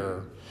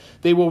hear,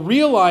 they will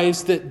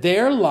realize that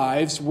their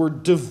lives were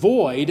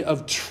devoid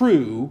of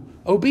true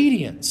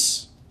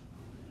obedience.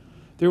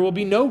 There will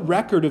be no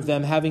record of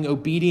them having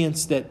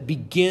obedience that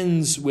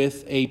begins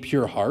with a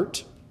pure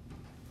heart.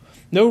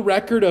 No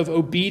record of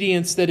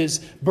obedience that is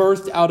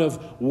birthed out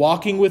of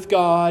walking with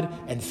God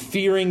and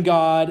fearing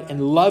God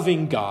and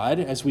loving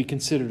God, as we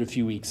considered a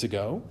few weeks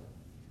ago.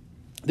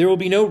 There will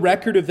be no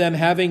record of them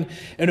having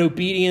an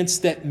obedience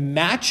that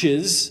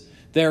matches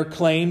their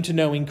claim to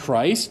knowing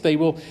Christ. They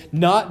will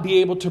not be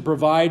able to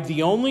provide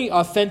the only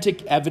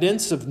authentic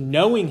evidence of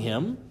knowing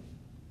Him.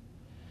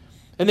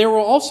 And there will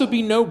also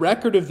be no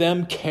record of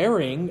them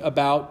caring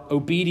about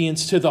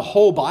obedience to the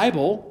whole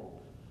Bible.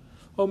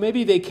 Oh,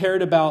 maybe they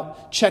cared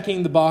about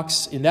checking the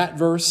box in that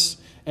verse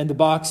and the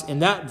box in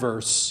that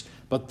verse,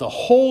 but the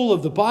whole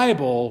of the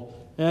Bible,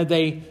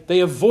 they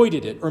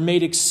avoided it or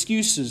made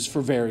excuses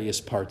for various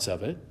parts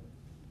of it.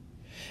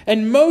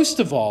 And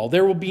most of all,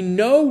 there will be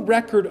no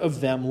record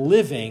of them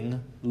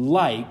living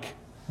like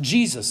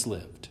Jesus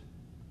lived.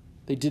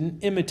 They didn't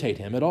imitate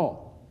Him at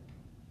all.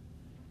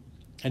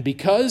 And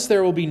because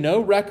there will be no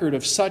record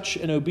of such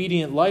an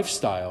obedient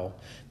lifestyle,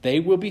 they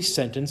will be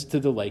sentenced to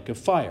the lake of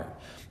fire.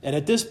 And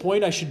at this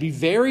point, I should be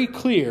very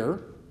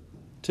clear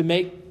to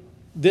make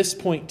this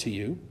point to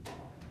you,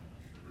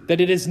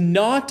 that it is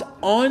not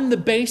on the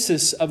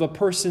basis of a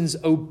person's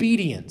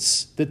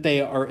obedience that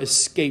they are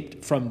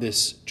escaped from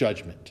this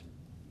judgment.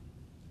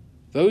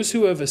 Those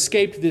who have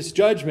escaped this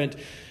judgment,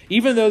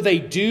 even though they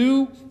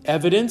do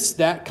evidence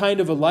that kind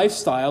of a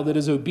lifestyle that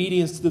is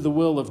obedience to the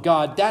will of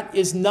God, that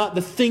is not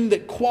the thing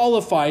that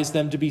qualifies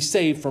them to be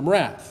saved from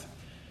wrath.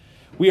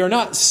 We are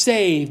not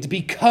saved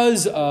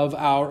because of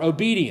our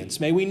obedience.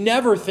 May we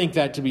never think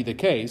that to be the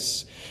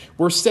case.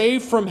 We're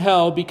saved from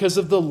hell because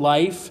of the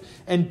life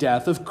and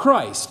death of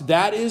Christ.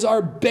 That is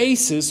our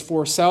basis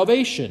for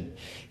salvation.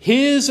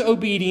 His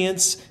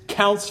obedience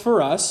counts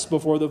for us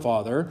before the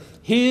Father.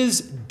 His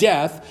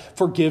death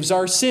forgives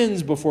our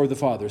sins before the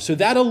Father. So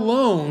that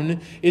alone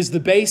is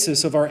the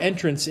basis of our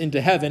entrance into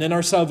heaven and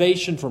our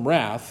salvation from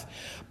wrath.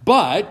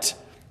 But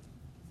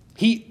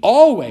He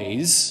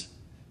always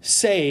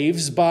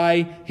saves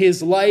by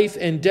His life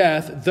and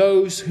death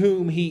those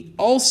whom He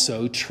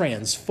also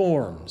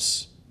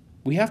transforms.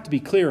 We have to be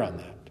clear on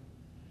that.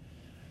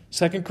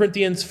 2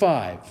 Corinthians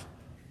 5,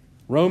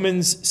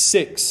 Romans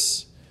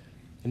 6,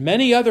 and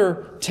many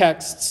other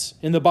texts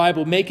in the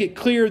Bible make it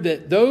clear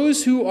that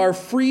those who are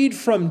freed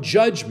from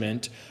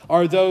judgment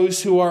are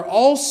those who are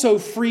also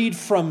freed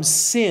from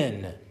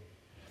sin.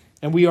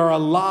 And we are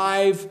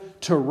alive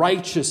to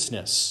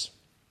righteousness.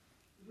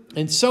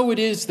 And so it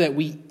is that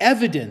we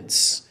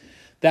evidence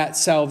that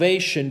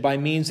salvation by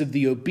means of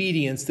the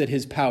obedience that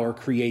His power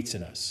creates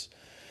in us.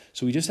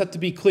 So we just have to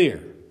be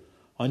clear.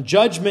 On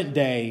Judgment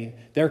Day,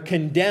 they're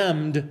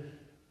condemned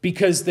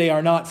because they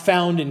are not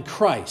found in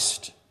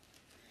Christ.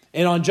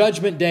 And on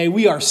Judgment Day,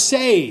 we are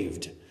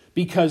saved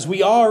because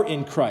we are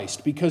in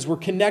Christ, because we're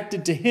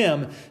connected to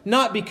Him,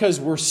 not because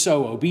we're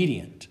so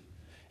obedient.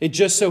 It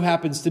just so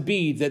happens to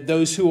be that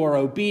those who are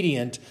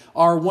obedient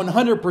are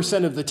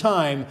 100% of the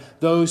time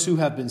those who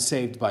have been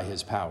saved by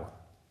His power.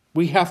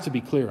 We have to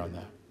be clear on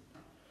that.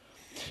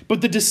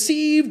 But the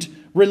deceived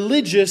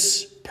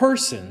religious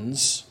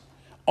persons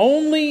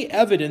only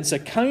evidence a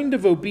kind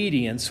of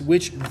obedience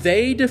which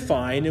they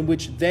define and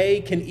which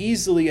they can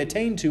easily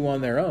attain to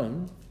on their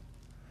own.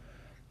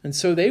 And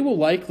so they will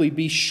likely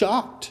be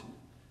shocked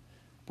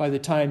by the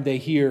time they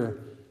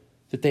hear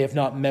that they have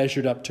not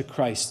measured up to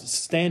Christ's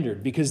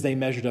standard, because they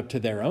measured up to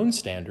their own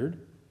standard.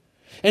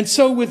 And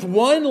so with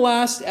one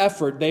last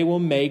effort, they will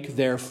make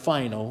their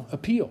final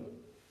appeal.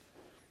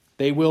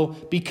 They will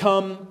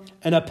become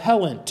an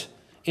appellant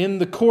in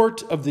the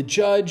court of the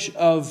judge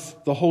of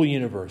the whole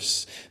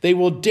universe. They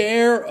will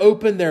dare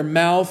open their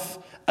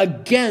mouth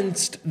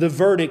against the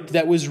verdict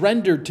that was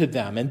rendered to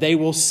them. And they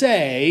will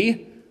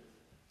say,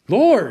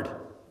 Lord,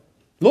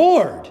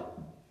 Lord,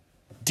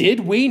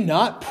 did we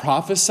not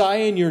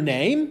prophesy in your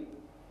name?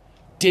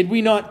 Did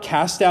we not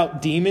cast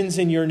out demons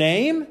in your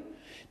name?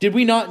 Did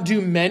we not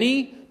do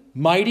many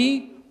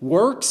mighty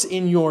works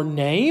in your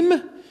name?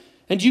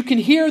 And you can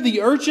hear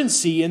the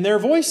urgency in their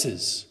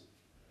voices.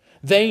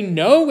 They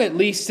know, at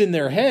least in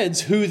their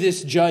heads, who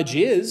this judge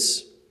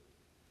is.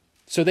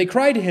 So they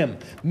cry to him,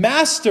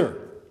 Master,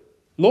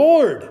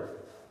 Lord.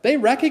 They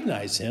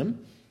recognize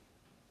him.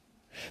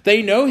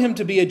 They know him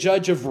to be a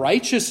judge of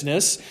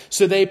righteousness,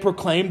 so they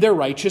proclaim their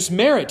righteous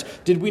merit.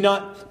 Did we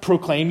not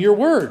proclaim your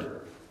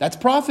word? That's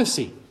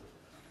prophecy.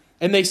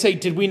 And they say,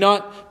 did we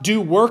not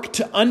do work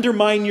to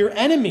undermine your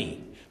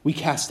enemy? We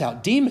cast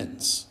out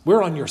demons.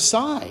 We're on your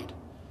side.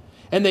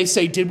 And they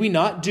say, did we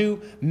not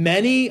do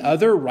many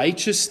other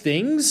righteous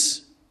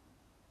things?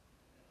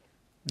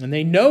 And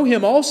they know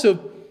him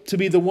also to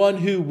be the one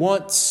who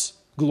wants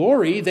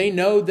glory. They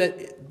know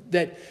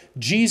that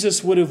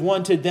Jesus would have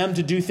wanted them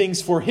to do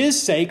things for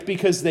his sake,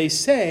 because they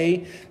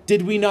say,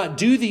 did we not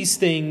do these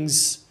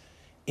things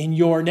in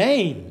your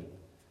name?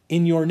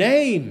 In your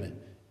name.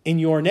 In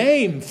your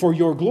name, for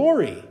your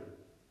glory.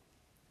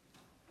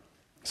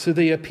 So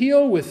they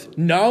appeal with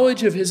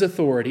knowledge of his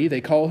authority.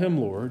 They call him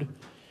Lord.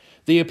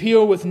 They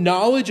appeal with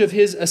knowledge of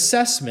his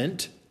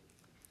assessment.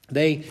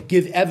 They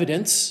give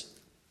evidence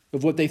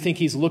of what they think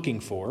he's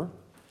looking for.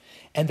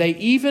 And they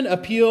even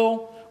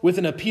appeal with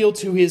an appeal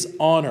to his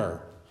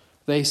honor.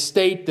 They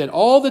state that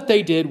all that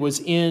they did was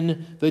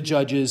in the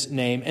judge's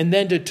name. And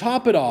then to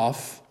top it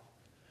off,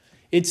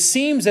 it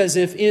seems as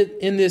if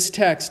in this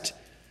text,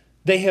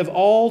 they have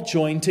all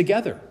joined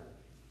together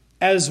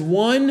as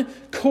one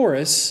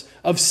chorus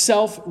of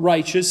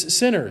self-righteous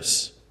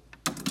sinners.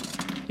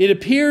 It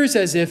appears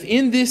as if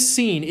in this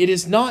scene, it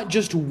is not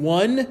just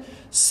one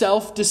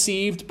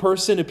self-deceived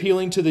person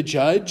appealing to the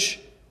judge.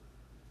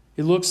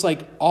 It looks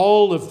like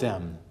all of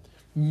them,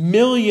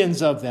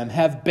 millions of them,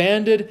 have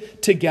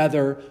banded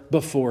together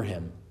before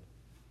him.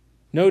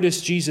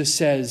 Notice Jesus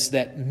says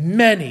that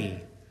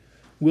many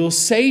will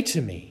say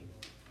to me,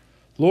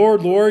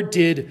 Lord, Lord,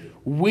 did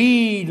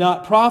we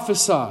not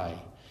prophesy?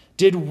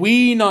 Did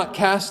we not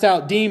cast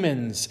out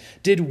demons?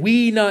 Did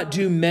we not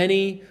do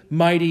many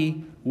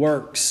mighty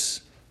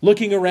works?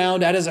 Looking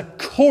around at as a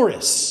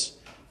chorus,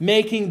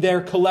 making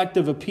their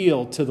collective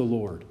appeal to the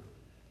Lord.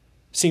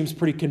 Seems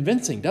pretty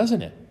convincing,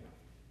 doesn't it?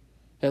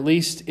 At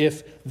least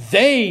if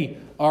they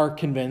are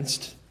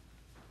convinced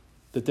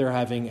that they're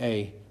having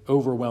an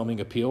overwhelming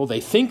appeal.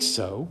 They think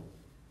so.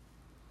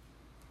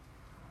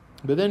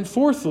 But then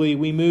fourthly,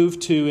 we move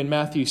to, in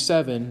Matthew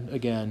 7,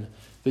 again,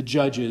 the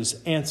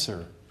judge's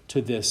answer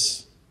to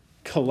this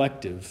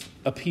collective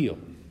appeal.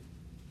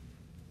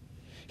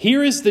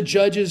 Here is the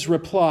judge's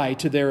reply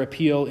to their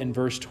appeal in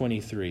verse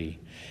 23.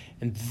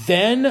 And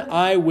then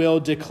I will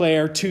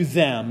declare to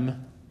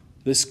them,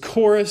 this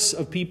chorus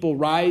of people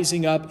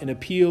rising up in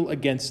appeal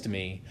against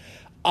me,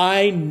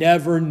 I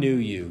never knew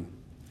you.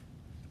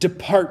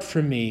 Depart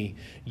from me,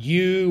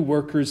 you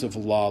workers of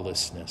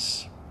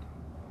lawlessness.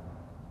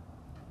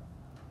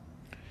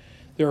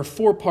 There are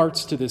 4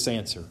 parts to this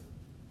answer.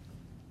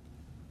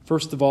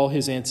 First of all,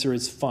 his answer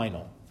is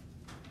final.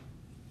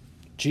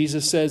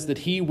 Jesus says that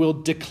he will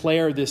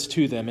declare this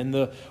to them. And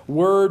the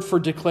word for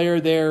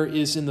declare there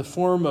is in the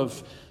form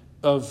of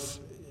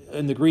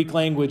in the Greek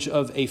language,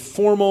 of a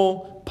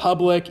formal,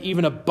 public,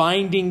 even a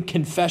binding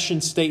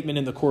confession statement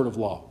in the court of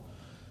law.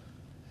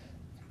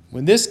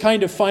 When this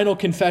kind of final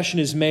confession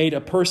is made,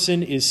 a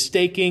person is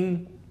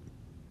staking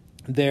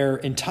their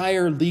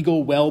entire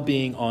legal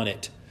well-being on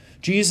it.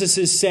 Jesus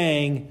is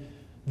saying,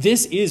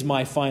 this is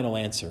my final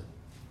answer.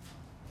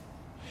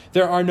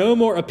 There are no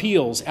more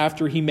appeals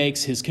after he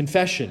makes his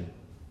confession.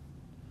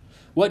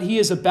 What he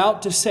is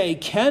about to say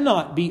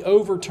cannot be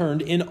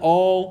overturned in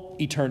all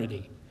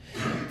eternity.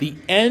 The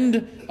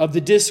end of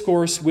the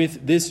discourse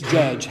with this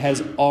judge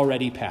has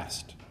already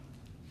passed.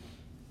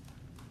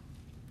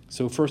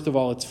 So first of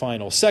all, it's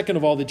final. Second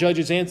of all, the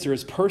judge's answer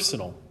is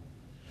personal.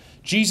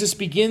 Jesus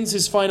begins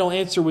his final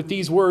answer with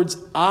these words,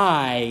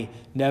 I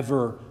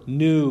never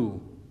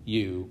knew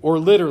you. Or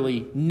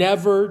literally,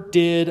 never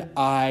did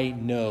I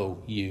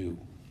know you.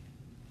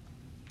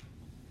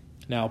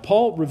 Now,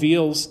 Paul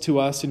reveals to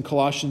us in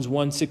Colossians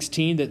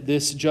 1:16 that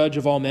this judge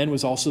of all men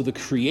was also the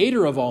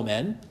creator of all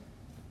men.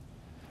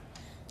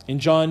 In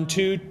John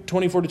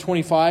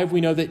 2:24-25,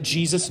 we know that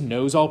Jesus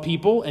knows all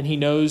people and he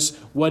knows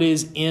what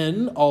is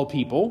in all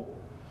people.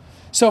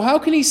 So how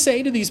can he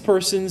say to these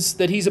persons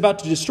that he's about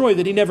to destroy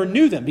that he never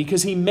knew them?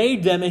 Because he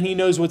made them and he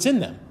knows what's in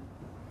them.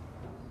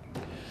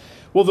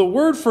 Well, the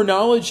word for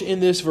knowledge in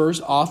this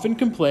verse often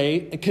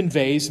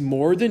conveys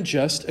more than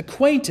just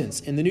acquaintance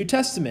in the New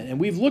Testament. And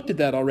we've looked at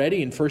that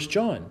already in 1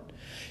 John.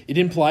 It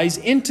implies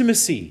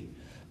intimacy,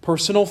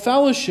 personal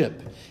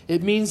fellowship.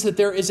 It means that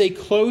there is a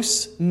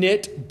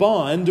close-knit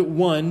bond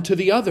one to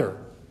the other.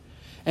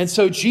 And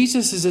so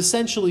Jesus is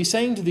essentially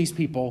saying to these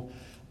people,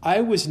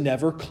 I was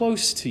never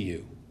close to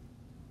you.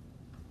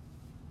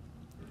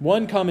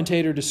 One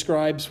commentator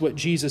describes what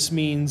Jesus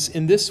means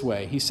in this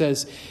way. He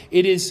says,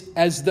 "It is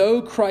as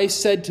though Christ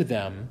said to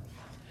them,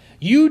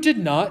 'You did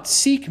not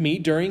seek me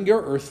during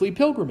your earthly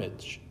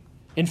pilgrimage.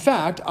 In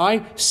fact,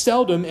 I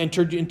seldom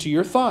entered into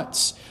your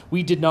thoughts.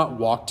 We did not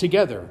walk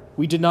together.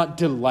 We did not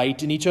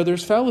delight in each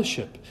other's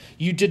fellowship.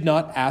 You did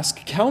not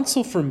ask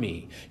counsel from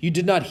me. You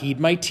did not heed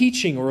my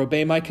teaching or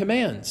obey my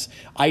commands.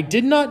 I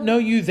did not know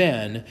you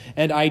then,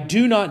 and I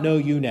do not know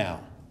you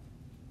now.'"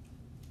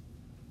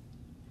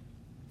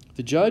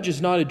 The judge is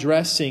not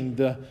addressing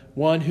the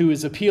one who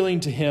is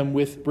appealing to him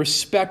with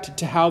respect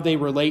to how they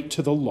relate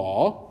to the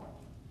law.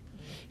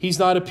 He's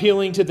not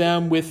appealing to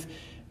them with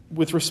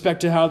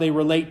respect to how they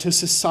relate to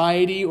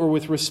society or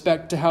with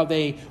respect to how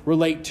they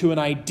relate to an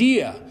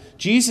idea.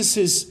 Jesus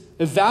is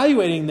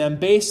evaluating them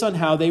based on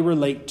how they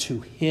relate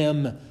to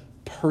him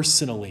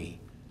personally.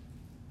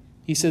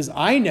 He says,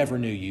 "I never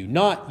knew you,"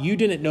 not "you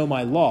didn't know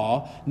my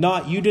law,"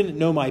 not "you didn't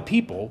know my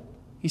people."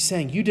 He's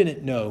saying, "You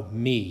didn't know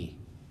me."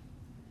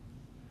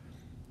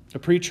 A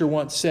preacher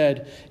once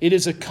said, "It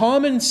is a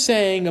common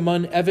saying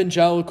among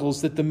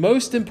evangelicals that the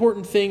most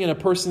important thing in a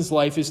person's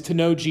life is to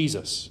know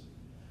Jesus.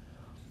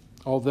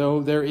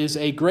 Although there is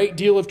a great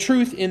deal of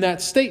truth in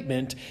that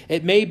statement,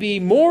 it may be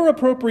more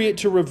appropriate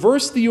to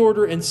reverse the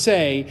order and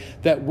say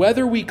that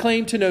whether we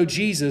claim to know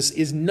Jesus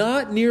is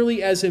not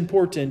nearly as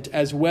important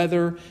as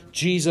whether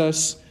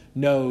Jesus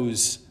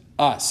knows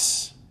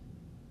us."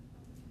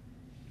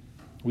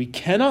 We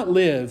cannot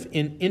live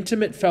in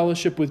intimate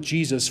fellowship with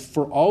Jesus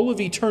for all of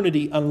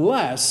eternity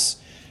unless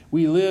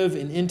we live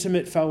in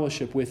intimate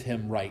fellowship with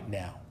him right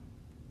now.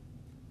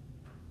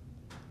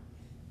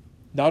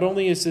 Not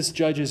only is this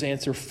judge's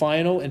answer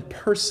final and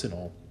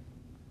personal,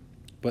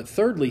 but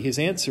thirdly, his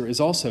answer is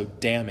also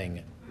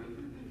damning.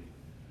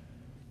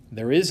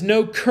 There is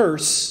no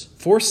curse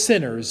for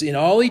sinners in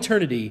all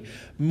eternity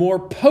more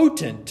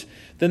potent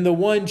than the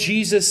one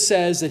Jesus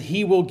says that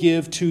he will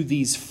give to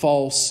these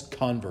false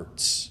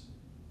converts.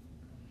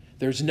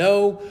 There's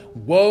no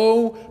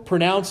woe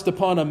pronounced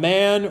upon a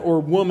man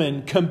or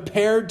woman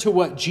compared to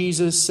what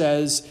Jesus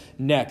says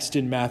next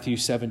in Matthew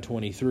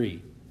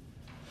 7:23.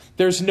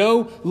 There's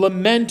no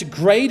lament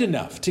great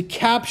enough to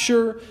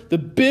capture the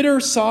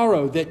bitter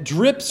sorrow that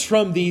drips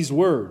from these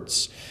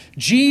words.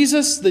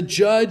 Jesus, the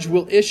judge,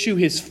 will issue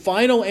his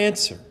final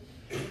answer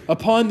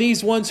upon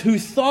these ones who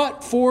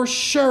thought for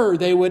sure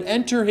they would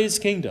enter his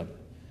kingdom.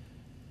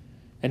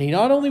 And he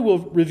not only will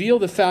reveal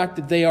the fact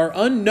that they are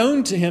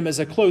unknown to him as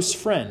a close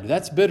friend,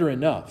 that's bitter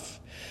enough,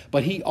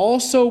 but he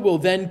also will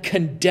then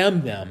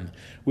condemn them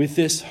with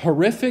this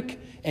horrific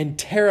and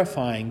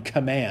terrifying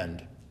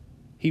command.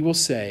 He will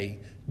say,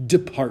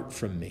 "Depart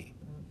from me."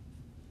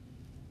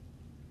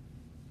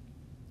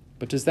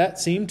 But does that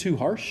seem too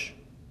harsh?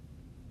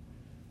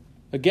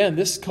 Again,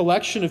 this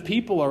collection of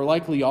people are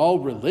likely all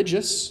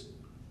religious.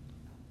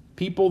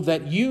 People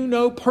that you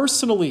know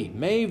personally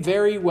may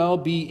very well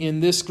be in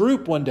this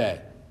group one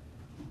day.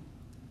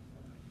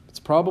 It's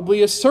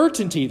probably a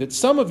certainty that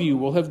some of you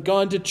will have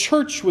gone to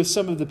church with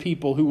some of the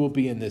people who will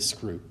be in this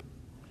group.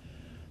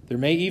 There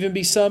may even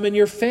be some in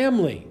your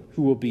family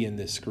who will be in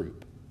this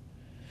group.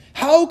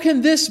 How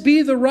can this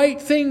be the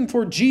right thing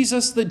for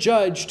Jesus the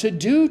judge to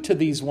do to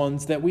these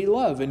ones that we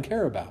love and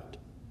care about?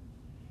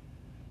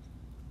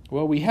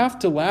 Well, we have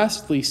to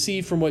lastly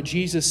see from what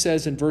Jesus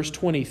says in verse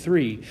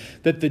 23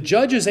 that the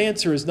judge's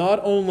answer is not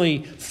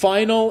only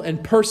final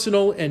and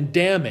personal and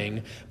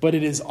damning, but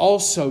it is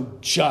also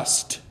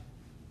just.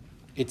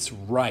 It's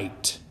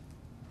right.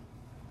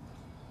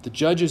 The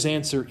judge's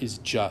answer is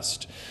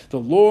just. The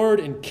Lord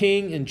and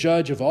King and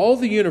Judge of all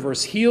the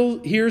universe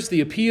hears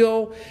the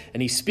appeal,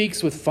 and he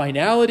speaks with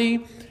finality,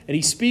 and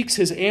he speaks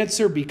his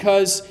answer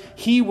because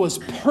he was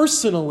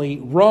personally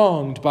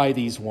wronged by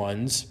these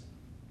ones,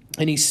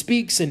 and he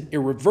speaks in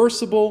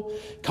irreversible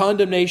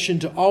condemnation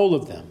to all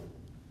of them.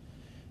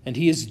 And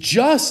he is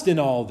just in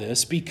all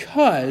this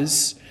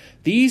because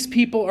these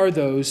people are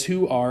those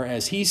who are,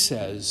 as he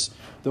says,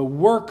 the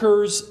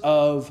workers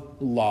of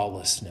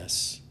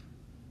lawlessness.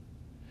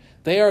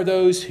 They are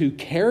those who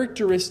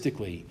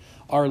characteristically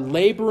are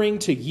laboring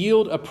to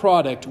yield a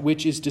product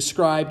which is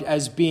described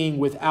as being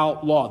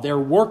without law. They're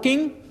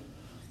working,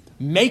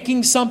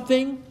 making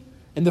something,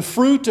 and the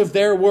fruit of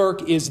their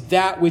work is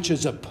that which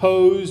is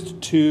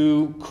opposed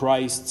to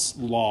Christ's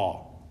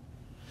law.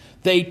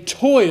 They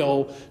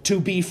toil to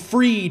be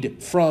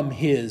freed from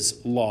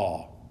his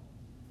law.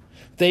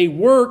 They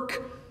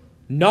work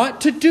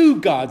not to do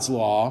God's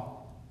law,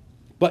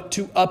 but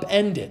to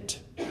upend it,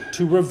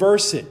 to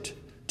reverse it,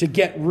 to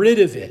get rid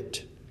of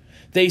it.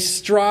 They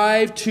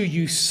strive to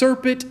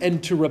usurp it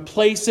and to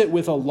replace it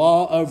with a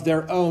law of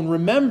their own.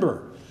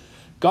 Remember,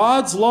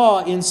 God's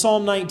law in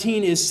Psalm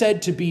 19 is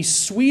said to be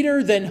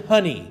sweeter than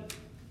honey.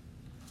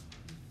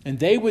 And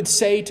they would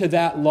say to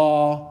that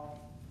law,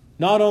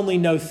 not only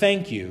no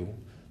thank you,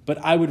 but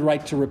I would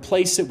like to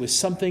replace it with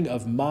something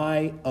of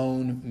my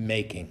own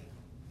making.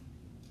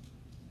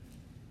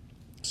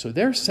 So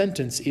their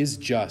sentence is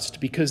just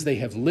because they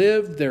have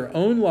lived their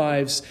own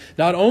lives,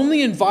 not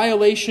only in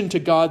violation to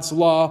God's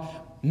law,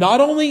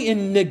 not only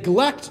in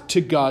neglect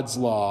to God's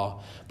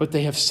law, but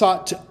they have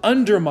sought to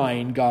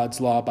undermine God's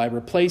law by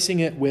replacing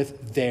it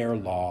with their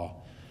law,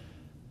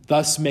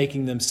 thus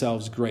making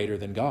themselves greater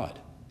than God.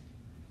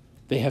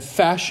 They have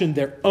fashioned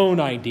their own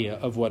idea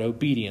of what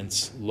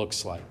obedience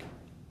looks like.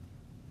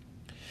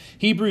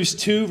 Hebrews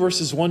 2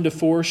 verses 1 to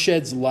 4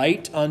 sheds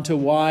light onto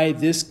why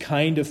this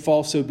kind of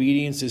false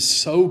obedience is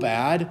so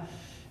bad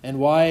and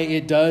why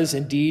it does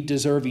indeed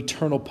deserve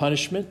eternal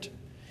punishment.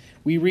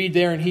 We read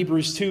there in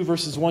Hebrews 2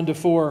 verses 1 to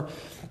 4,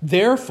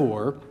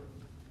 "Therefore,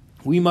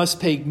 we must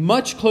pay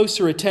much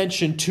closer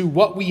attention to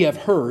what we have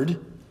heard,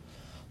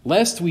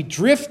 lest we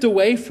drift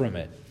away from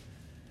it.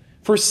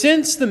 For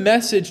since the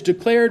message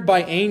declared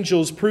by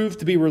angels proved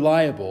to be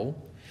reliable,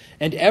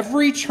 and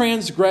every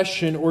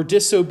transgression or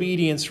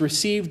disobedience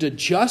received a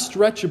just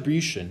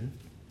retribution,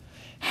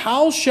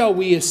 how shall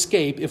we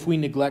escape if we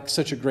neglect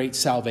such a great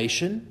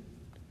salvation?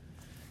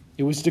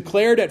 It was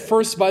declared at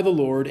first by the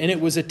Lord, and it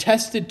was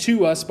attested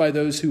to us by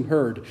those who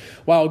heard,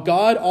 while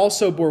God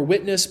also bore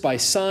witness by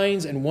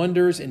signs and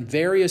wonders and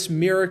various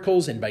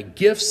miracles and by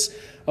gifts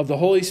of the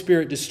Holy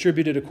Spirit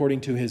distributed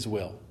according to his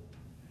will."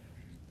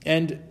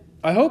 And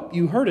I hope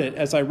you heard it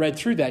as I read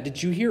through that.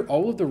 Did you hear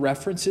all of the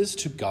references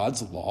to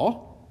God's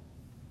law?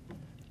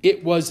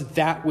 It was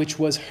that which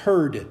was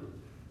heard,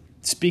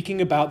 speaking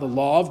about the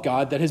law of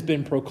God that has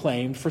been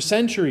proclaimed for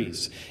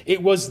centuries.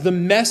 It was the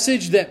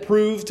message that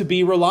proved to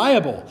be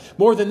reliable.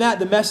 More than that,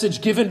 the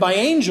message given by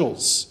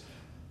angels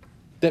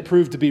that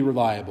proved to be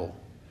reliable.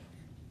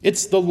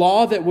 It's the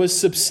law that was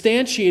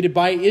substantiated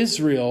by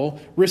Israel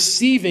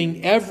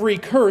receiving every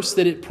curse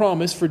that it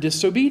promised for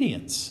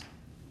disobedience.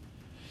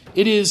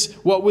 It is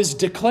what was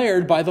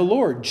declared by the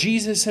Lord.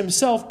 Jesus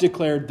himself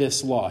declared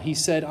this law. He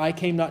said, "I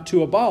came not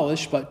to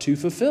abolish, but to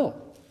fulfill."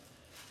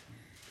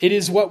 It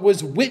is what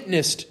was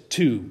witnessed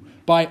to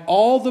by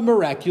all the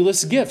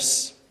miraculous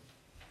gifts.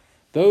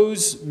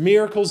 Those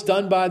miracles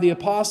done by the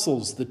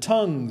apostles, the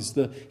tongues,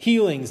 the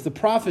healings, the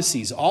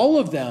prophecies, all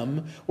of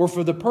them were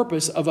for the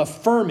purpose of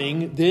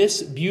affirming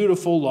this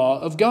beautiful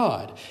law of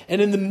God.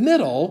 And in the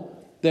middle,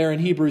 there in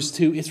Hebrews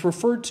 2, it's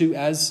referred to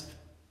as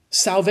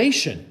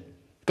salvation.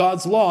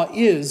 God's law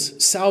is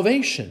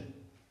salvation.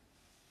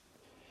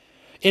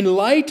 In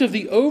light of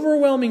the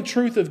overwhelming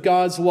truth of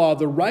God's law,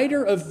 the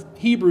writer of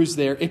Hebrews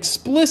there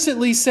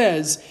explicitly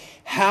says,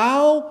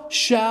 how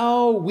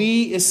shall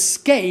we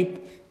escape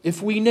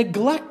if we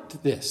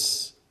neglect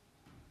this?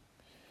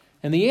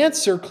 And the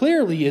answer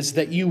clearly is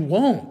that you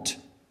won't.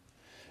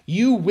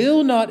 You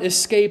will not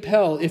escape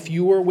hell if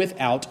you are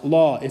without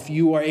law, if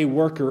you are a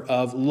worker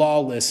of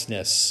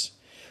lawlessness.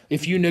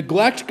 If you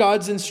neglect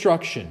God's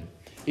instruction,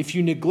 if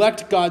you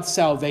neglect God's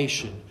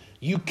salvation,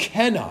 you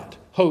cannot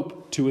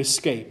hope to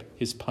escape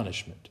his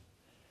punishment.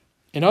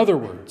 In other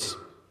words,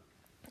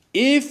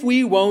 if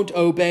we won't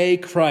obey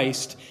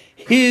Christ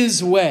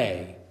his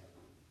way,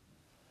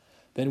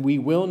 then we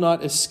will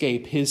not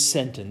escape his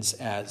sentence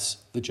as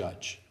the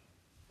judge.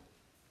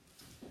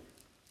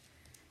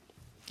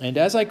 And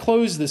as I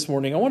close this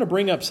morning, I want to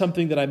bring up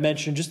something that I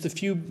mentioned just a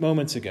few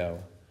moments ago.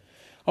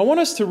 I want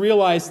us to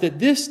realize that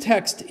this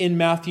text in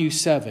Matthew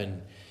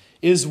 7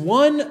 is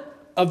one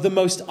of the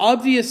most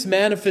obvious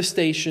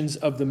manifestations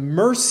of the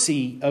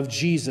mercy of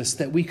Jesus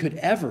that we could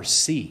ever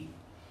see.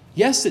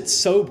 Yes, it's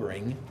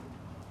sobering.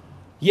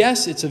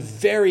 Yes, it's a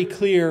very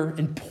clear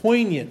and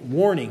poignant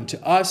warning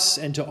to us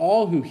and to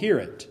all who hear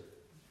it.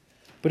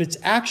 But it's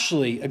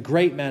actually a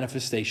great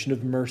manifestation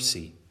of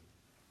mercy.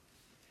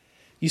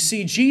 You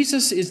see,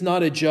 Jesus is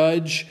not a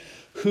judge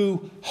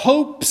who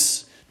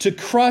hopes to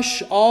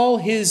crush all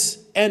his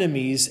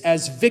enemies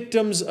as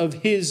victims of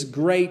his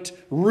great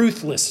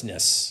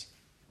ruthlessness.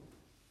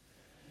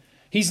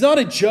 He's not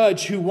a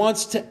judge who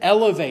wants to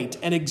elevate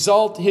and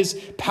exalt his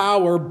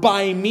power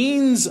by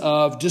means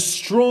of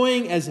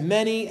destroying as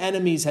many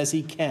enemies as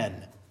he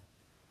can.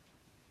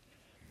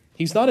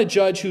 He's not a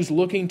judge who's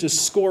looking to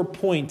score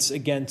points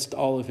against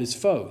all of his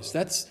foes.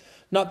 That's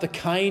not the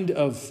kind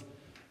of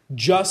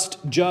just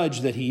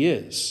judge that he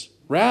is.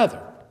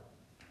 Rather,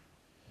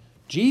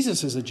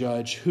 Jesus is a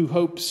judge who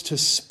hopes to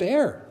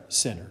spare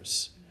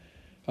sinners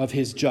of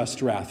his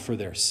just wrath for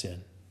their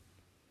sin.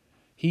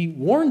 He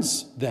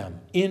warns them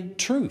in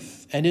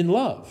truth and in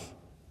love.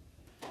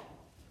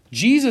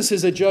 Jesus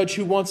is a judge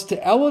who wants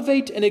to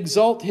elevate and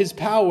exalt his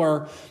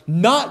power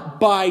not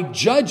by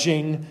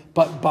judging,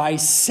 but by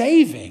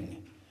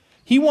saving.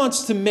 He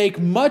wants to make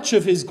much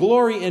of his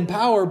glory and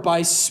power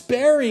by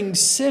sparing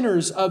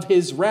sinners of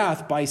his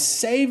wrath, by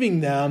saving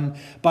them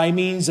by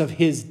means of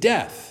his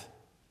death.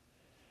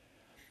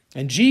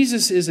 And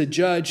Jesus is a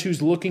judge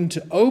who's looking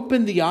to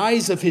open the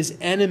eyes of his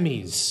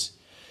enemies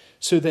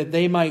so that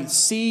they might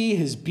see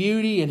his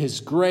beauty and his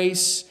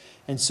grace,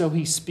 and so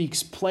he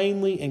speaks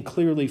plainly and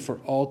clearly for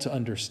all to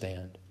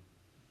understand.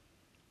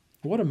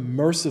 What a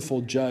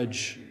merciful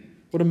judge,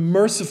 what a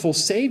merciful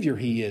Savior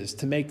he is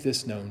to make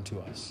this known to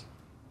us.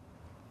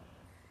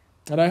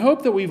 And I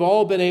hope that we've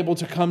all been able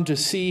to come to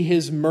see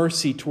his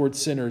mercy towards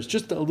sinners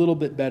just a little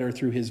bit better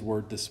through his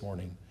word this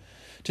morning.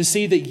 To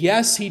see that,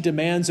 yes, he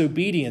demands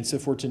obedience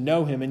if we're to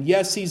know him. And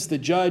yes, he's the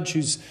judge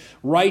who's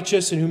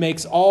righteous and who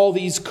makes all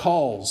these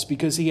calls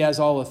because he has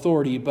all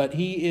authority. But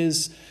he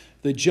is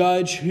the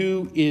judge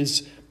who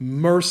is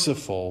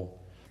merciful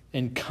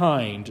and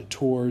kind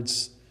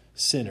towards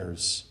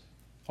sinners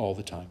all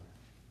the time.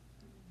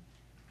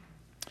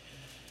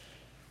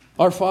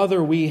 Our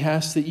Father, we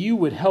ask that you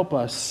would help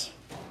us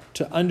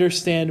to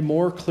understand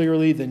more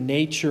clearly the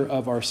nature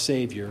of our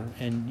Savior.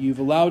 And you've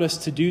allowed us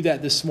to do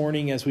that this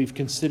morning as we've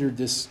considered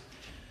this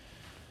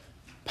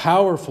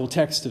powerful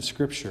text of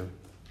Scripture.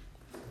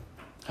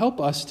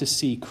 Help us to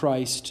see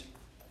Christ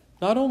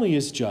not only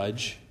as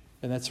judge,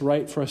 and that's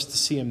right for us to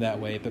see him that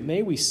way, but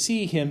may we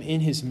see him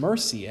in his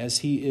mercy as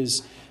he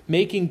is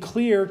making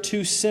clear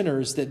to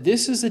sinners that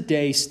this is a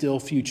day still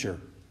future.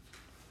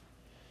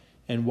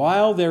 And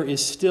while there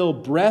is still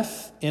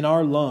breath in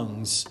our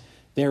lungs,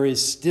 there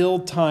is still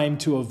time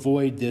to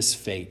avoid this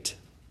fate.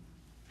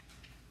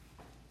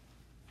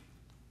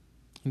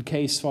 In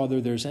case, Father,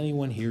 there's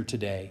anyone here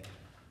today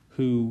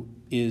who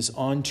is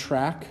on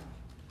track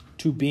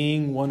to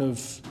being one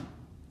of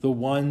the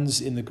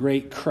ones in the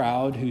great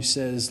crowd who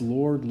says,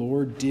 Lord,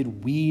 Lord,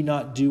 did we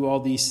not do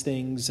all these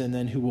things? And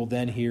then who will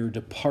then hear,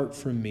 depart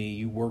from me,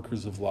 you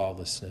workers of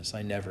lawlessness.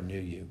 I never knew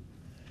you.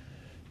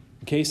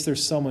 In case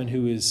there's someone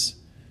who is,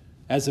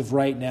 as of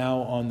right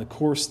now, on the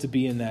course to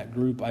be in that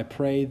group, I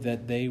pray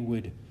that they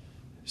would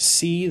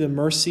see the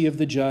mercy of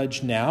the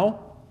judge now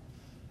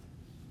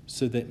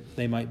so that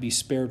they might be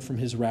spared from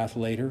his wrath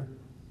later,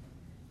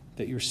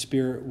 that your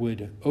Spirit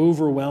would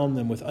overwhelm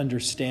them with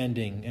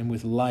understanding and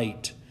with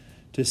light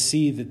to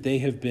see that they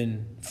have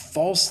been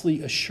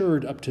falsely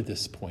assured up to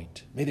this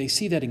point. May they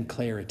see that in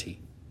clarity.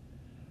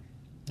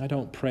 I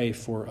don't pray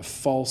for a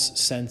false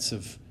sense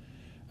of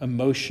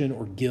emotion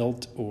or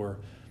guilt or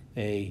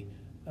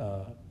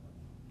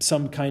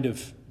some kind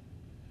of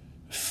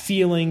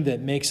feeling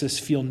that makes us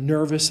feel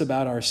nervous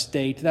about our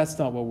state. That's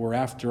not what we're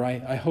after.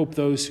 I hope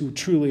those who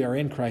truly are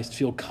in Christ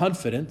feel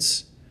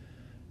confidence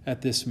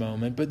at this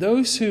moment. But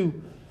those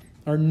who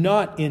are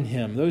not in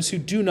him, those who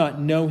do not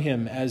know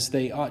him as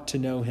they ought to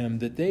know him,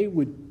 that they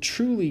would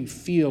truly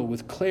feel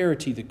with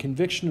clarity the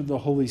conviction of the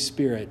Holy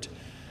Spirit,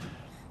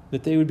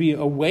 that they would be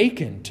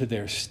awakened to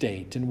their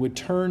state and would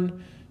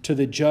turn to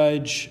the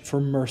judge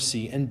for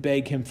mercy and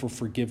beg him for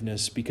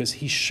forgiveness, because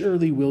he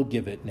surely will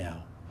give it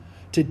now.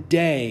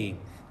 Today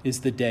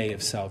is the day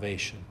of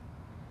salvation.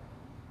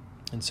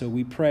 And so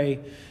we pray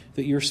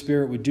that your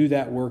Spirit would do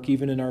that work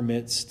even in our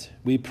midst.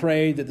 We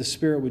pray that the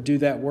Spirit would do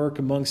that work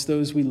amongst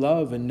those we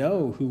love and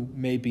know who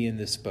may be in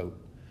this boat,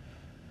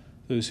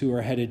 those who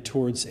are headed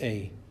towards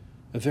a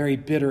very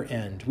bitter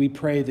end. We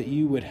pray that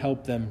you would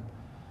help them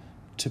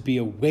to be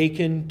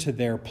awakened to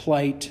their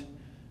plight,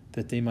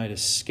 that they might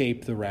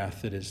escape the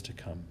wrath that is to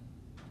come.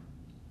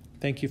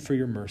 Thank you for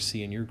your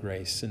mercy and your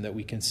grace, and that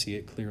we can see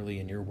it clearly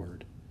in your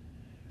word.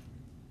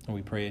 And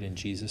we pray it in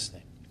Jesus'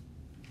 name.